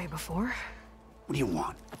put that way before. What do you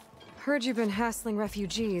want? Heard you've been hassling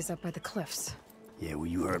refugees up by the cliffs. Yeah, well,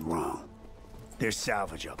 you heard wrong. There's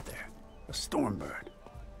salvage up there. A Stormbird.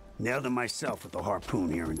 Nailed him myself with the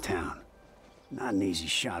harpoon here in town. Not an easy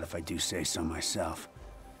shot if I do say so myself.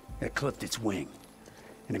 It clipped its wing.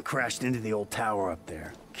 And it crashed into the old tower up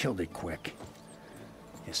there. Killed it quick.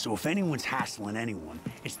 Yeah, so if anyone's hassling anyone,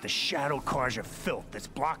 it's the Shadow Karja filth that's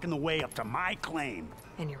blocking the way up to my claim.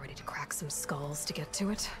 And you're ready to crack some skulls to get to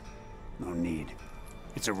it? No need.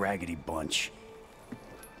 It's a raggedy bunch.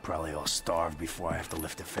 Probably all starved before I have to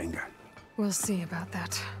lift a finger. We'll see about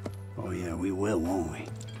that. Oh yeah, we will, won't we?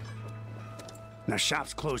 Now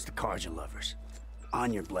shop's closed to Karja lovers.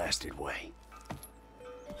 On your blasted way.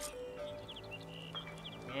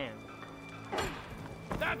 Damn.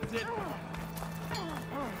 That's it!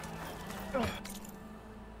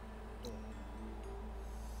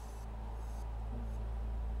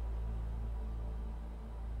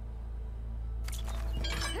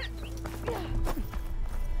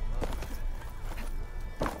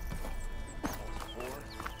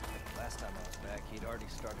 Last time I was back, he'd already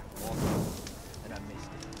started walking, and I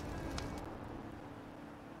missed it.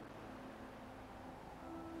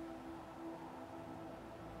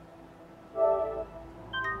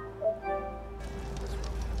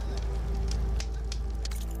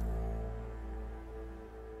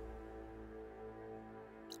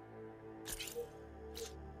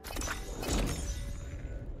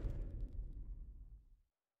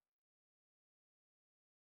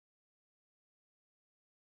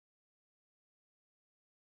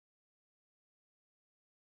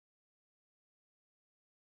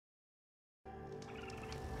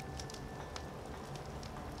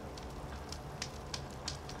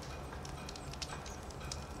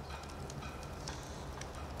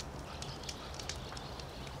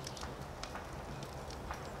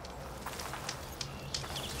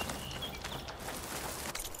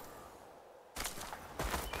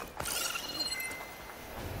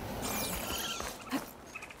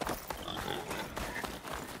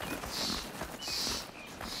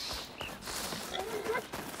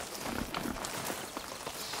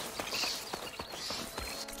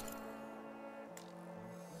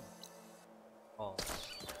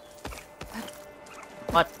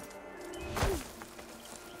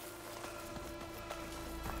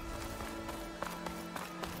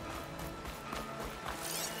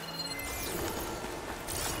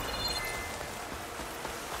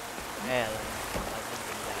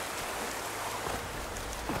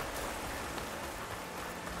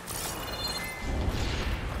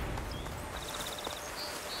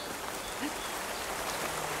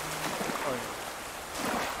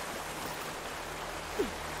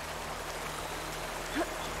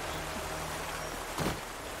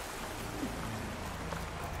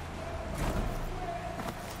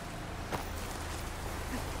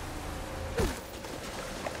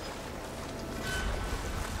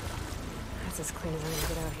 That's as clean as I'm gonna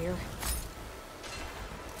get out here.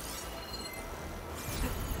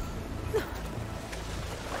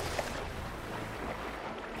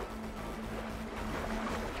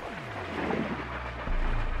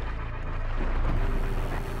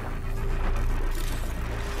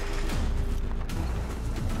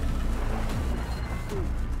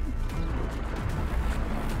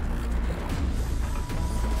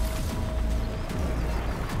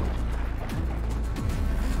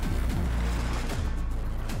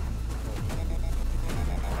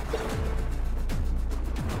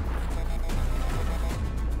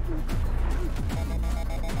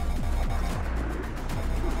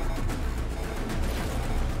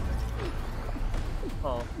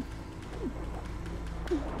 Oh,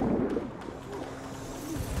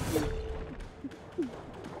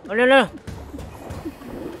 no.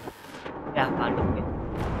 Ya, kalut ya.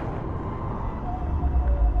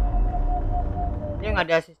 Dia nggak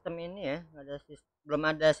ada sistem ini ya, belum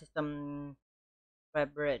ada sistem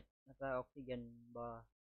vibrate atau oksigen bawah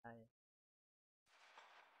air.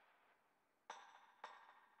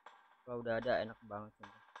 Kalau udah ada enak banget sih.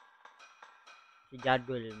 Si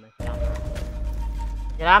jadul masih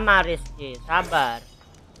lama Rizky, sabar.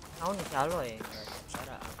 Tahu nih calo ya,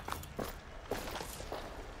 cara.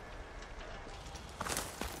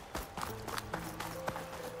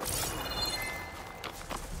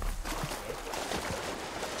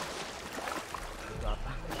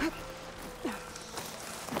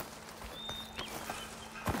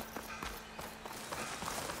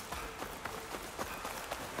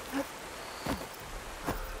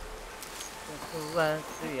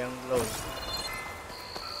 Sesuatu yang low.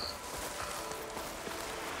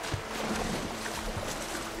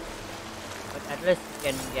 But at least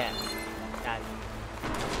you can get that.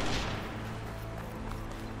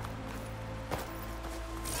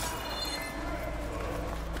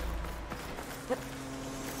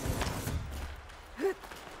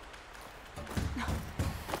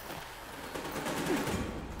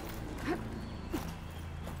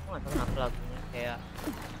 Oh, nggak tahu kenapa lagunya kayak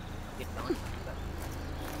gitu banget.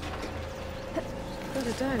 Bet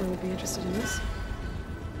a diner would be interested in this.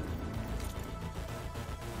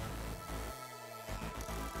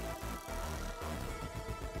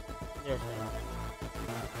 Yes,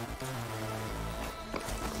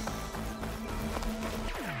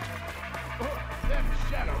 Them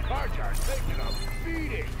shadow cards are taking a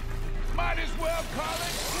beating. Might as well call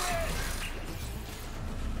it quits.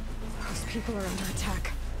 Those people are under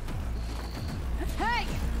attack. Hey!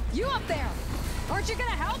 You up there! Aren't you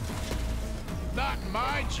gonna help? Not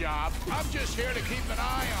my job. I'm just here to keep an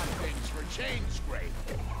eye on things for chain scrape.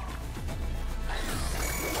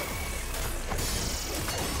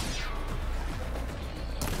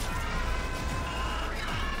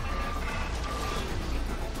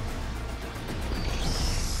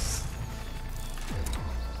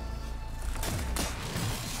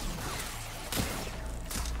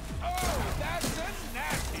 Oh, that's a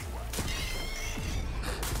nasty one.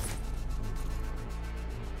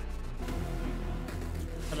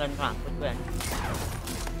 Kalian rambut kan?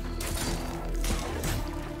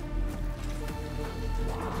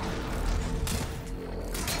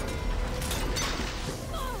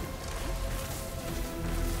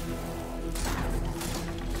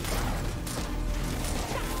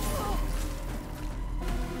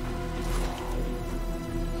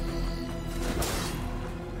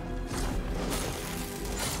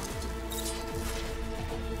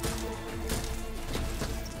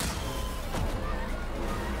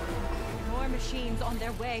 More machines on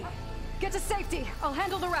their way. Get to safety. I'll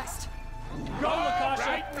handle the rest. Go, Natasha.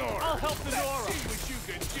 Right, Nora. I'll help the Let's Nora. see what you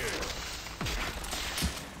can do.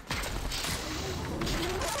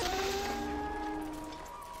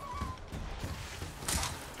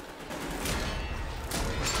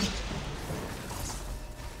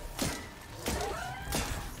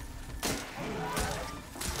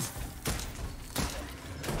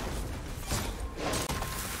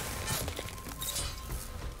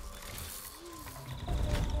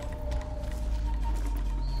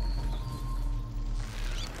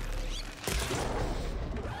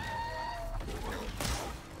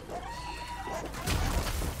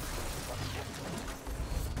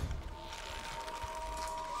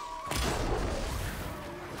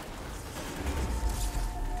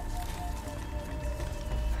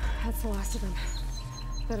 last of them.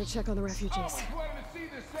 Better check on the refugees. I was waiting to see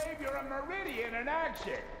the savior of Meridian in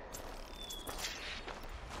action.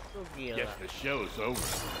 Guess the show's over.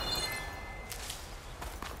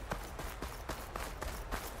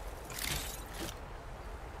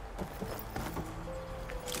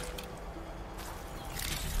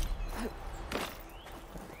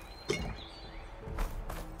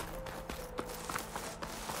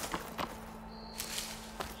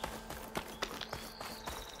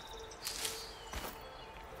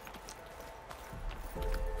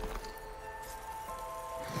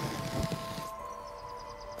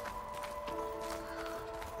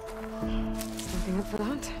 Something up for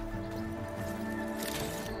that?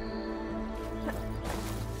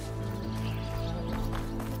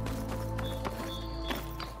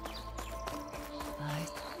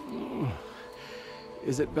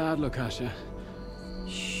 Is it bad, Lakasha?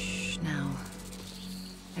 Shh, now.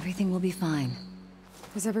 Everything will be fine.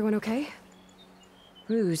 Is everyone okay?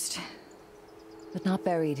 Bruised, but not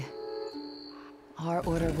buried. Our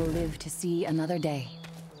order will live to see another day.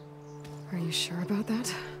 Are you sure about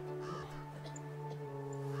that?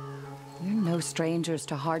 We're no strangers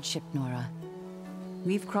to hardship, Nora.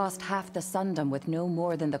 We've crossed half the Sundom with no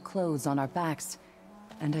more than the clothes on our backs.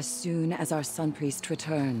 And as soon as our Sun Priest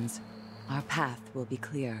returns, our path will be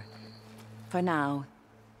clear. For now,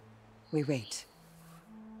 we wait.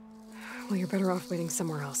 Well, you're better off waiting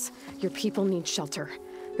somewhere else. Your people need shelter.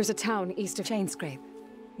 There's a town east of Chainscrape.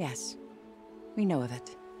 Yes, we know of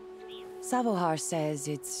it. Savohar says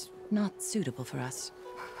it's not suitable for us.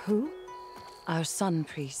 Who? Our Sun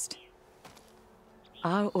Priest.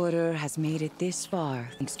 Our order has made it this far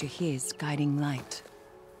thanks to his guiding light.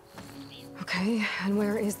 Okay, and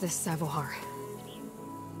where is this Savohar?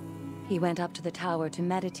 He went up to the tower to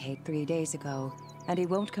meditate 3 days ago, and he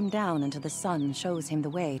won't come down until the sun shows him the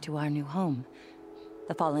way to our new home.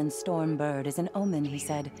 The fallen storm bird is an omen, he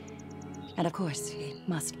said. And of course, it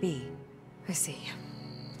must be. I see.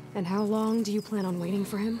 And how long do you plan on waiting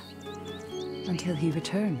for him? Until he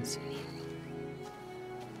returns.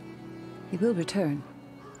 He will return.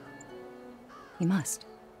 He must.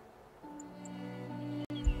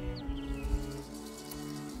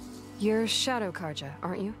 You're Shadowkarja,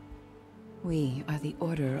 aren't you? We are the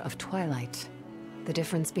Order of Twilight. The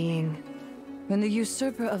difference being? When the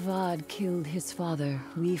usurper Avad killed his father,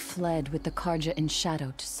 we fled with the Karja in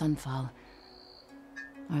shadow to Sunfall.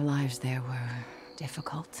 Our lives there were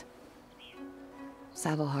difficult.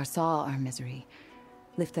 Savohar saw our misery,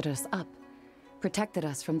 lifted us up, protected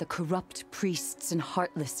us from the corrupt priests and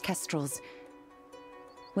heartless kestrels.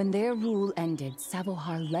 When their rule ended,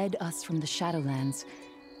 Savohar led us from the Shadowlands.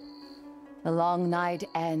 The long night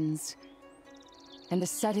ends, and the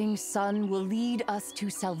setting sun will lead us to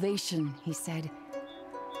salvation, he said.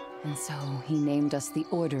 And so he named us the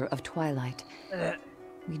Order of Twilight.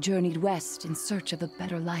 We journeyed west in search of a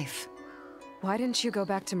better life. Why didn't you go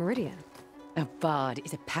back to Meridian? Avad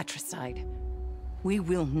is a patricide. We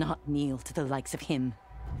will not kneel to the likes of him.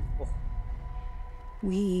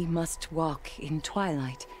 We must walk in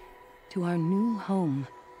Twilight to our new home.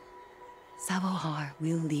 Savohar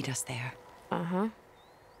will lead us there. Uh-huh.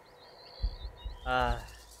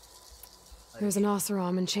 There's an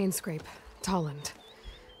Oseram in Chainscrape, Tolland.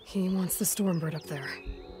 He wants the Stormbird up there.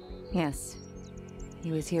 Yes.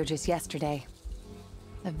 He was here just yesterday.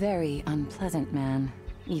 A very unpleasant man,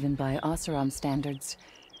 even by Oseram standards.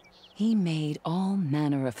 He made all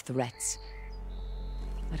manner of threats.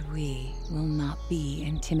 But we will not be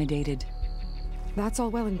intimidated. That's all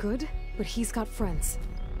well and good, but he's got friends.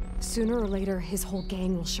 Sooner or later, his whole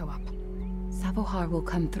gang will show up. Savohar will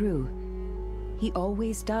come through. He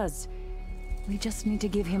always does. We just need to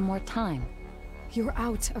give him more time. You're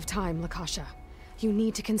out of time, Lakasha. You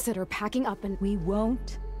need to consider packing up and— We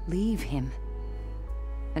won't leave him.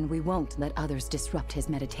 And we won't let others disrupt his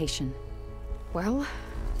meditation. Well,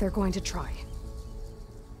 they're going to try.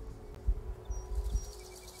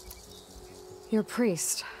 Your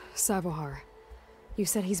priest, Savohar. You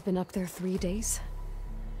said he's been up there 3 days?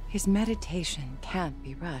 His meditation can't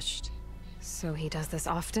be rushed. So he does this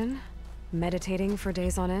often? Meditating for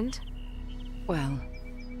days on end? Well,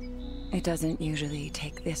 it doesn't usually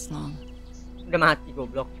take this long.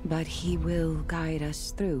 But he will guide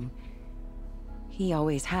us through. He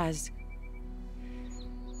always has.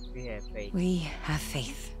 We have faith. We have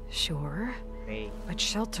faith. Sure. Faith. But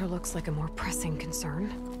shelter looks like a more pressing concern.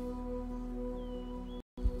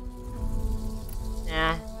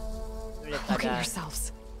 Nah. Look at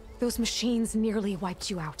yourselves. Those machines nearly wiped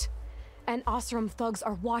you out. And Oseram thugs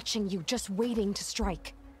are watching you, just waiting to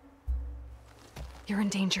strike. You're in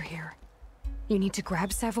danger here. You need to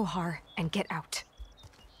grab Savohar and get out.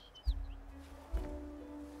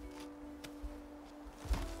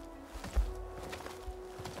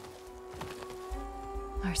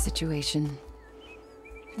 Our situation.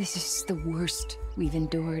 This is the worst we've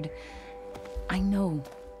endured. I know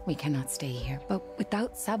we cannot stay here, but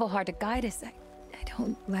without Sabohar to guide us, I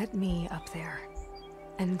don't... Let me up there.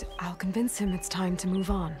 And I'll convince him it's time to move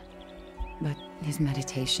on. But his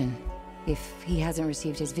meditation... If he hasn't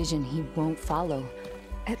received his vision, he won't follow.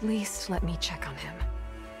 At least let me check on him.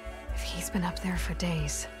 If he's been up there for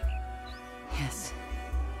days. Yes.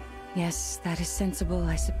 Yes, that is sensible,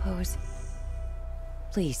 I suppose.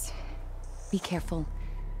 Please, be careful.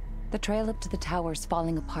 The trail up to the tower's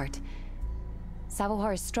falling apart.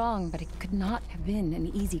 Sabohar is strong, but it could not have been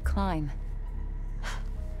an easy climb.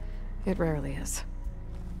 It rarely is.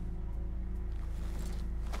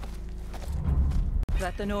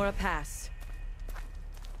 Let the Nora pass.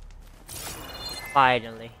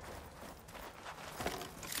 Finally.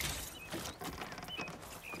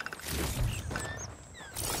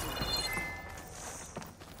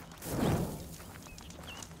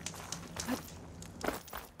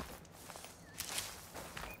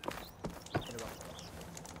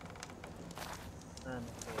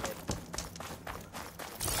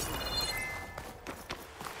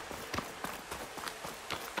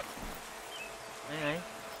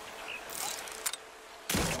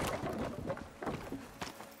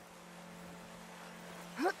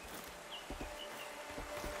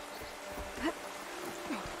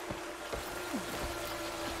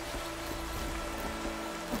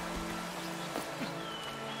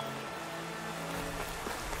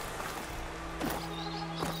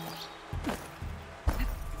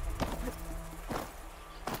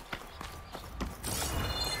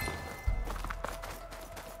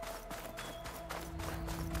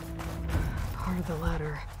 The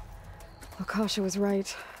ladder. Akasha was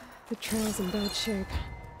right. The trail's in bad shape.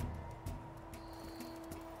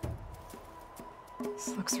 This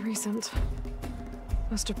looks recent.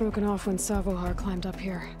 Must have broken off when Sabohar climbed up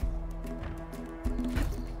here.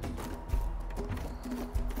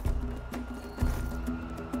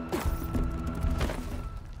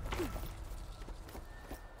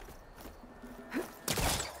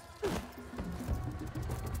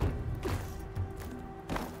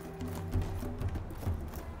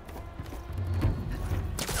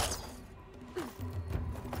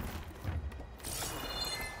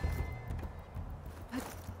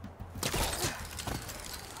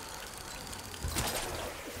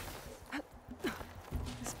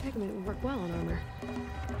 Pigment would work well on armor. I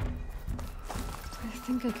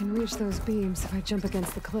think I can reach those beams if I jump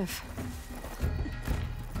against the cliff.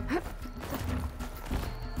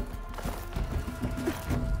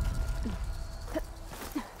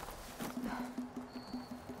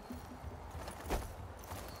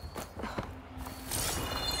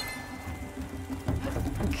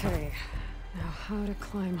 Okay, now how to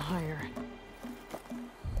climb higher.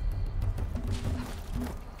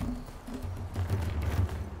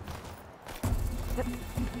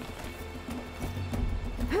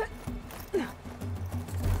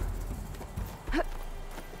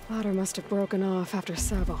 Ladder must have broken off after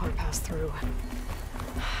Sabohar passed through.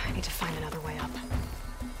 I need to find another way up.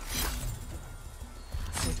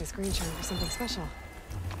 Save this green charm for something special.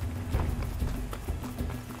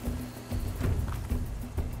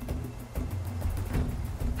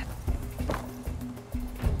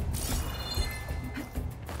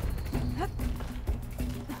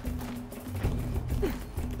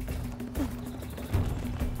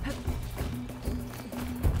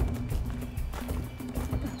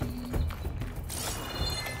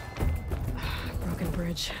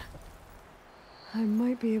 Bridge. I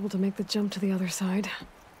might be able to make the jump to the other side.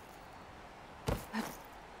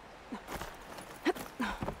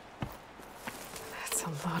 That's a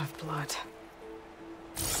lot of blood.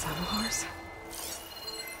 Sabohar's?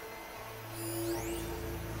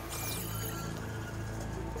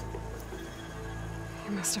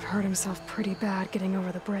 He must have hurt himself pretty bad getting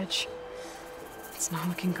over the bridge. It's not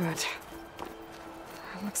looking good.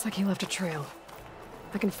 It looks like he left a trail.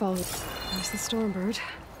 I can follow. There's the Stormbird.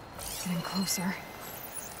 Getting closer.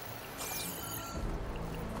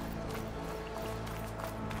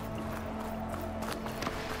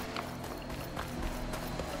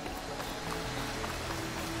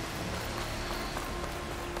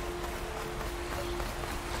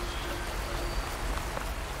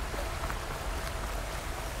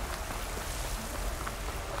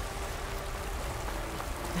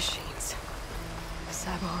 Machines.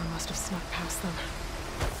 Sabohar must have snuck past them.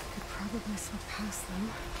 Probably slip past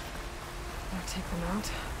them. Or take them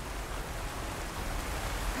out.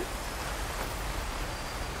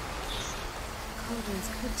 Cauldrons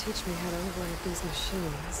could teach me how to override these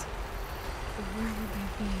machines. But where would they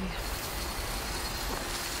be?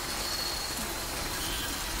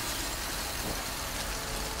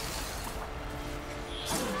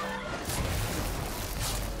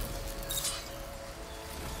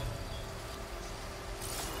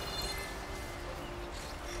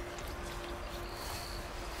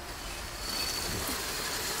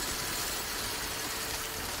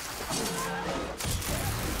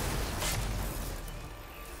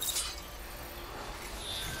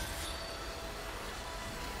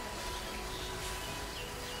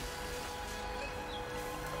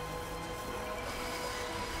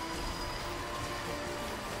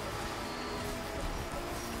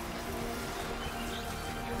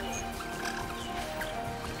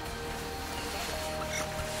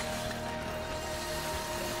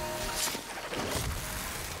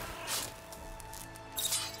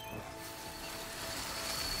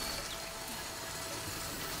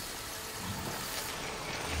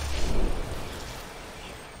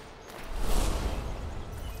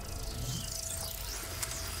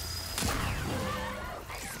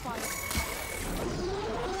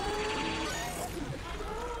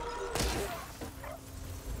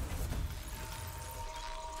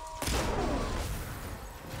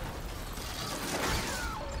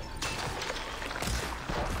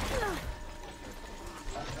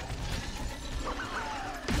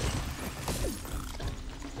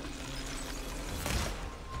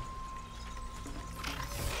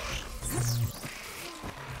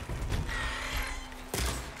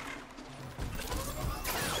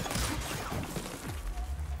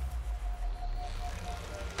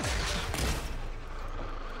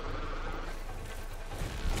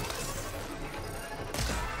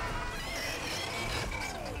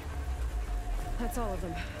 That's all of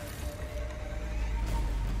them.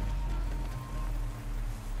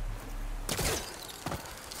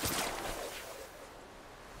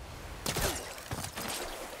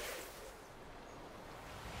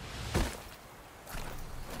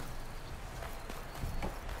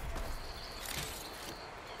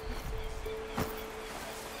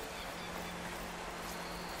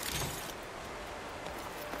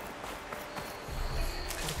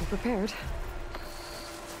 Prepared.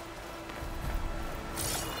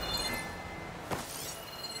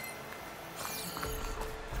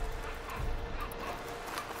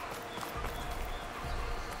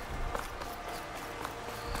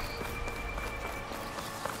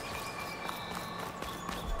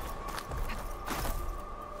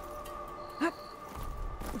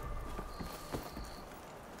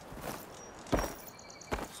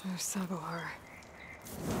 There's Sabohar.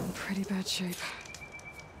 In pretty bad shape.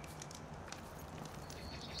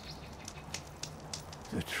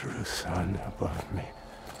 The true sun above me,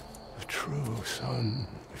 the true sun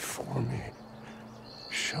before me.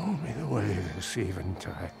 Show me the way this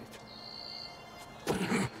eventide.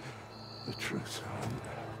 The true sun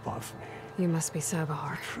above me. You must be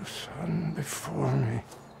Sabohar. The true sun before me.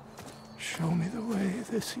 Show me the way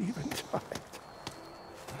this eventide.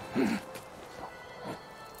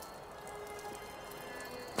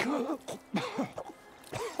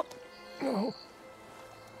 No.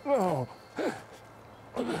 No.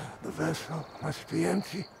 The vessel must be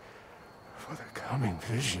empty for the coming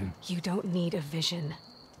vision. You don't need a vision.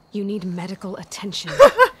 You need medical attention.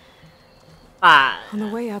 On the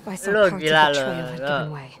way up, I saw parts of the trail had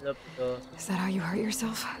given way. Is that how you hurt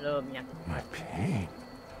yourself? My pain.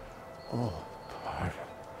 All part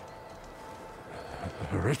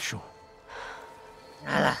of the ritual.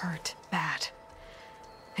 You're hurt bad.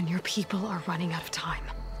 And your people are running out of time.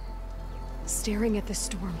 Staring at the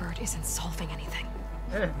Stormbird isn't solving anything.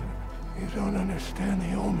 You don't understand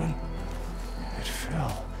the omen. It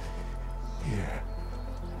fell here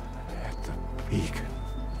at the beacon.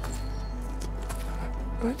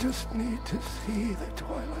 I just need to see the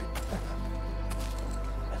twilight path.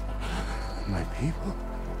 My people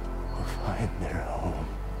will find their home.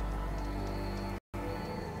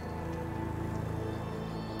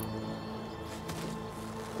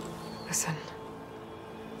 Listen,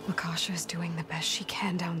 Makasha is doing the best she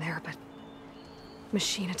can down there, but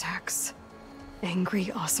machine attacks, angry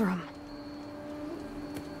Oseram.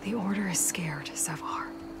 The Order is scared, Savar.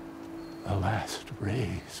 The last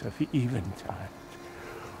rays of eventide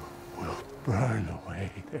will burn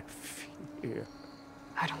away their fear.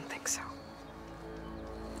 I don't think so.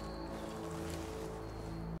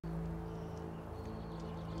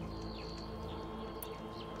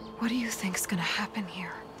 What do you think's gonna happen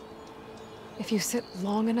here? If you sit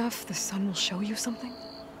long enough, the sun will show you something?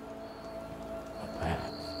 A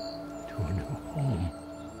path to a new home.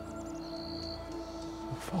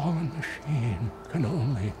 A fallen machine can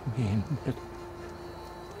only mean that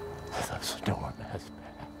the storm has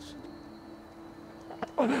passed.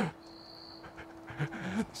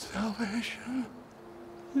 Salvation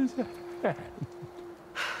is at hand.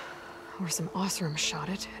 Or some Oseram shot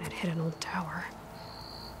it, and it hit an old tower.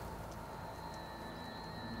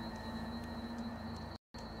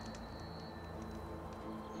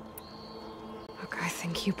 Look, I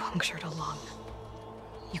think you punctured a lung.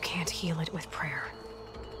 You can't heal it with prayer.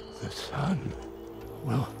 The sun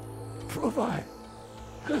will provide.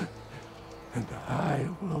 And I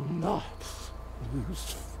will not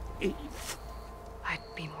lose faith. I'd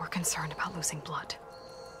be more concerned about losing blood.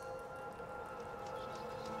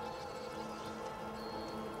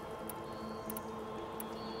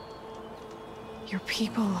 Your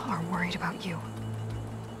people are worried about you.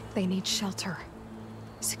 They need shelter,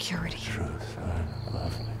 security. The true sun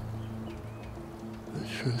above me. The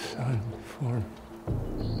true sun before me.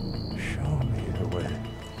 Show me the way.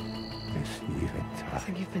 This eventide. I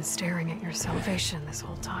think you've been staring at your salvation this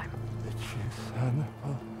whole time. The true sun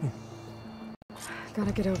above me.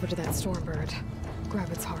 Gotta get over to that Stormbird.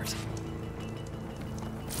 Grab its heart.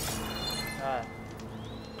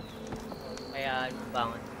 Kaya ano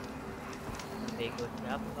bangon? Bego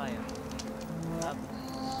siapa kaya?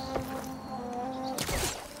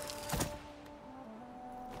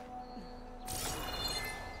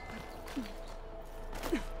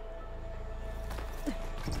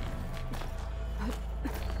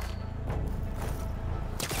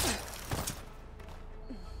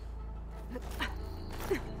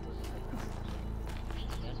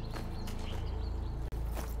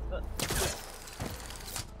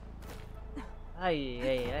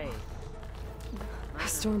 Hey. A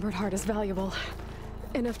Stormbird heart is valuable.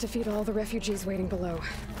 Enough to feed all the refugees waiting below.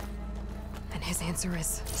 And And his answer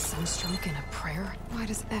is sunstroke and a prayer? Why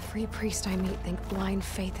does every priest I meet think blind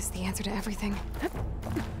faith is the answer to everything?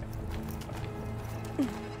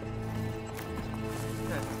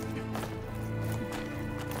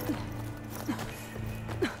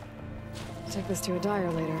 Take this to a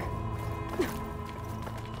dyer later.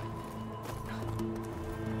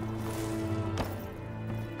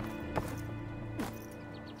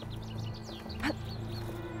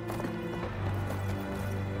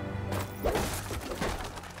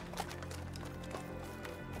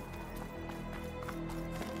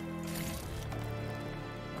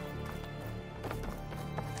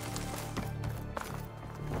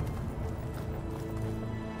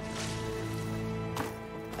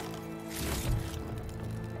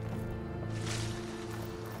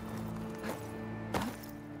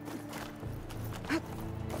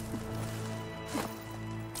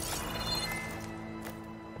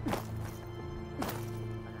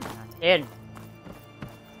 In.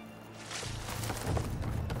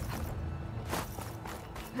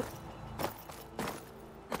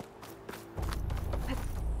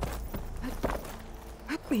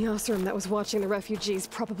 The Osram that was watching the refugees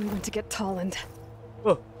probably went to get Tolland.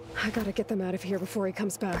 Oh. I gotta get them out of here before he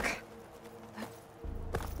comes back.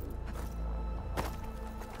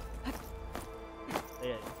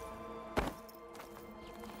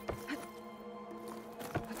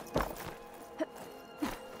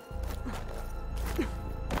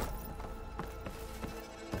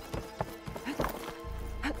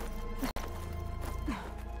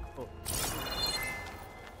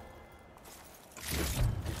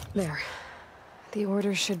 There. The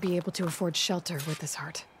Order should be able to afford shelter with this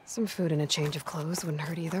heart. Some food and a change of clothes wouldn't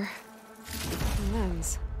hurt either. A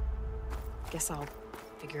lens. Guess I'll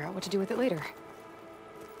figure out what to do with it later.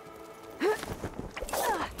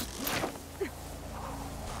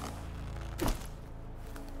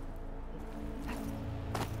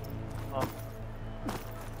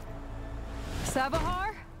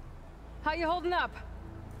 Savahar? How you holding up?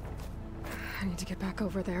 I need to get back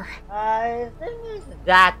over there. I think it's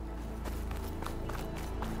that.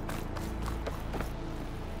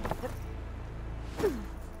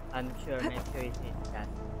 I'm sure it is that.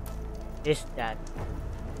 Is that.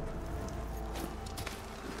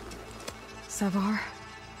 Savahar?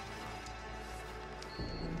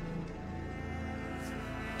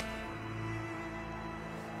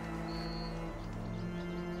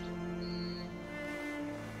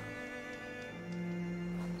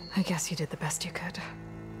 I guess you did the best you could.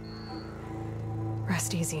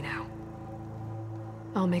 Rest easy now.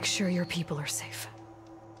 I'll make sure your people are safe.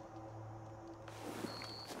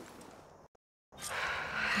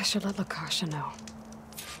 I should let Lakasha know.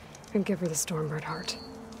 And give her the Stormbird heart.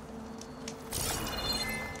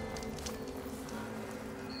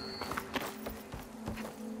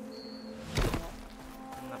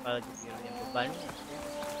 Kenapa lagi birunya bebannya?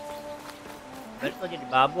 Balik kok jadi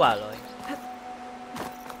babu loh.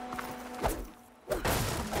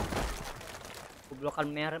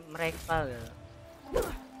 Kublokan mereka gitu.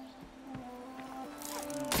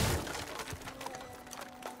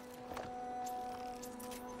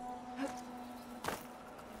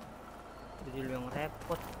 Jadi lu yang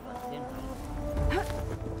repot kasihan.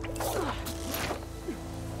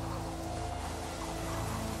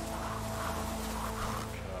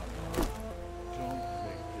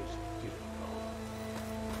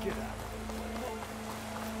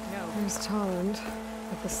 There's Tolland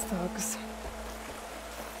with his thugs.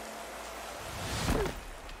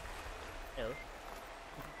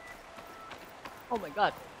 Oh my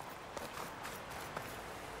god.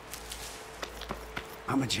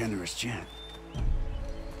 I'm a generous gent.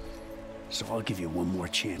 So I'll give you one more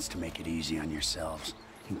chance to make it easy on yourselves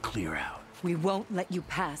and clear out. We won't let you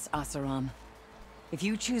pass, Asaram. If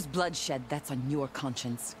you choose bloodshed, that's on your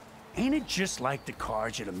conscience. Ain't it just like the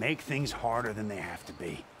Karja to make things harder than they have to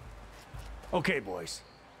be? Okay, boys.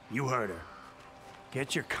 You heard her.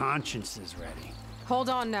 Get your consciences ready. Hold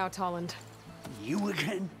on now, Tolland. You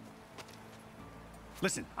again?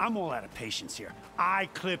 Listen, I'm all out of patience here. I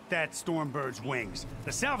clipped that Stormbird's wings.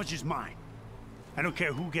 The salvage is mine. I don't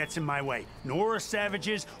care who gets in my way. Nora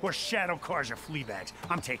savages or Shadow Karja fleabags.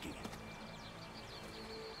 I'm taking it.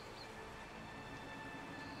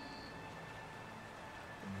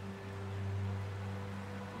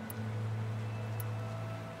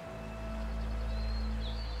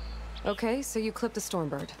 Okay, so you clipped the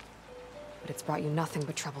Stormbird. But it's brought you nothing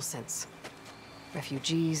but trouble since.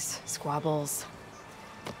 Refugees, squabbles,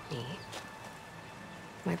 me.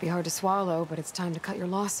 Might be hard to swallow, but it's time to cut your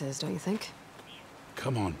losses, don't you think?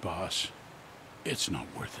 Come on, boss. It's not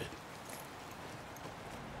worth it.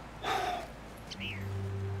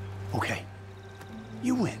 Okay,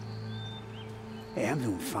 You win. Hey, I'm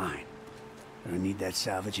doing fine. I don't need that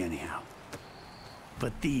salvage anyhow.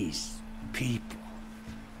 But these people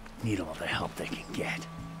need all the help they can get.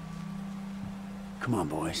 Come on,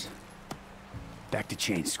 boys. Back to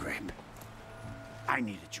chain scrape. I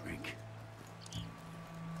need a drink.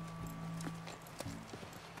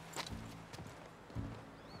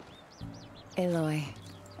 Aloy,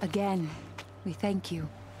 again, we thank you.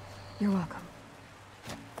 You're welcome.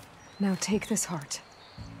 Now take this heart.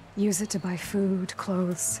 Use it to buy food,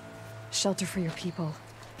 clothes, shelter for your people.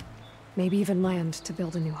 Maybe even land to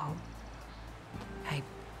build a new home.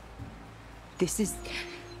 This is...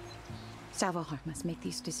 Salvador must make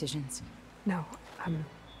these decisions. No,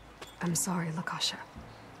 I'm sorry, Lakasha.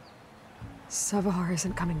 Savahar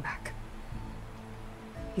isn't coming back.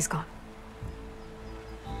 He's gone.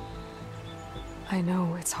 I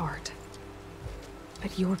know it's hard,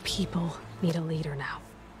 but your people need a leader now.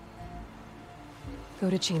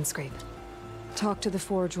 Go to Chainscrape. Talk to the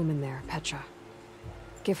forge woman there, Petra.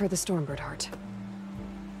 Give her the Stormbird heart.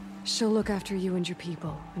 She'll look after you and your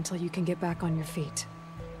people until you can get back on your feet.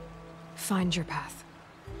 Find your path.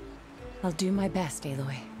 I'll do my best,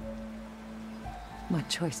 Aloy. What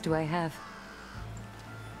choice do I have?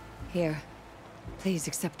 Here, please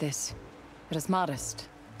accept this. It is modest,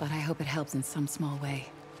 but I hope it helps in some small way.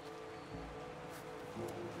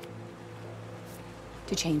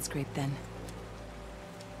 To Chainscrape, then.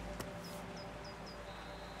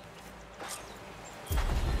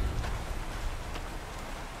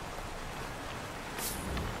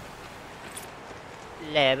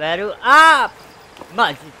 Level up!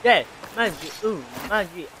 Maju deh, maju,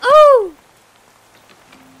 maju. Oh!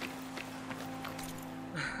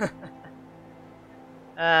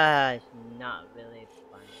 It's not really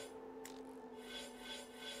fun.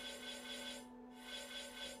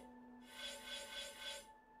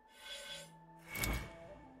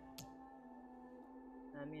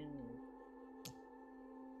 I mean,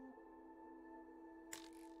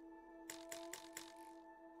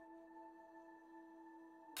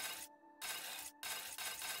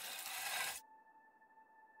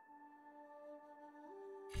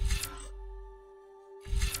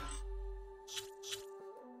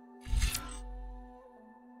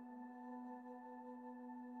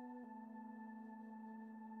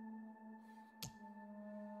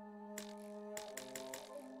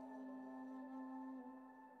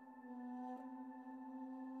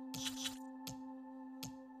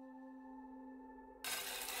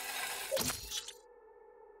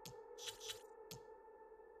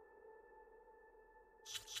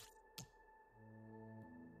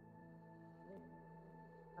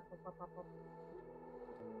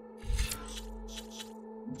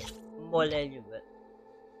 boleh juga.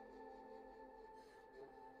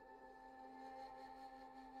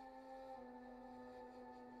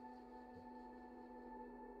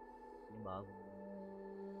 Ini bagus.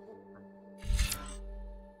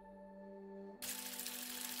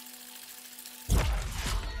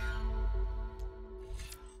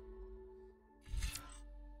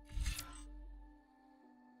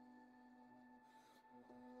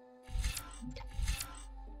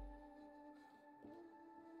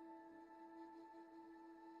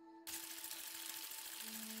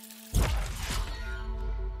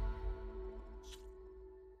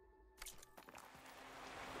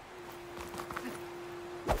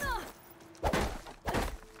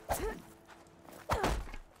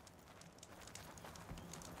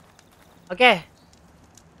 Oke,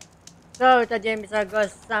 so itu aja yang bisa gue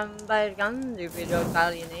sampaikan di video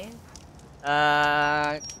kali ini.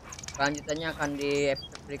 Kelanjutannya akan di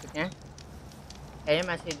episode berikutnya. Kayaknya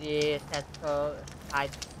masih di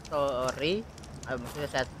side story, maksudnya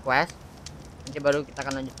side quest. Nanti baru kita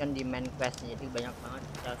akan lanjutkan di main questnya. Jadi banyak banget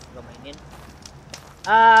kita harus gue mainin.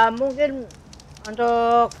 Mungkin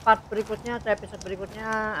untuk part berikutnya atau episode berikutnya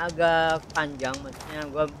agak panjang, maksudnya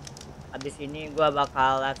gue habis ini gue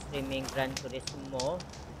bakal live streaming Gran Turismo,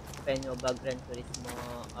 pengen nyoba Gran Turismo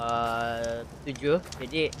 7.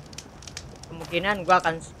 Jadi kemungkinan gue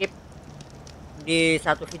akan skip di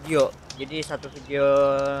satu video. Jadi satu video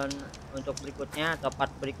untuk berikutnya atau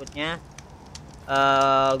part berikutnya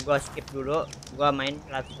gue skip dulu, gue main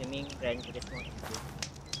live streaming Gran Turismo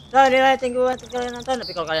 7. So anyway, thank you buat kalian nonton.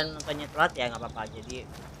 Tapi kalau kalian nontonnya telat ya nggak apa-apa, jadi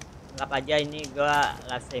anggap aja ini gue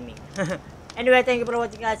live streaming. Anyway, thank you for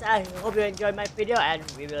watching, guys. I hope you enjoyed my video, and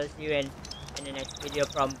we will see you in the next video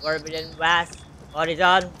from Forbidden West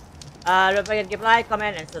Horizon. Don't forget to give like,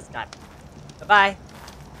 comment, and subscribe. Bye bye.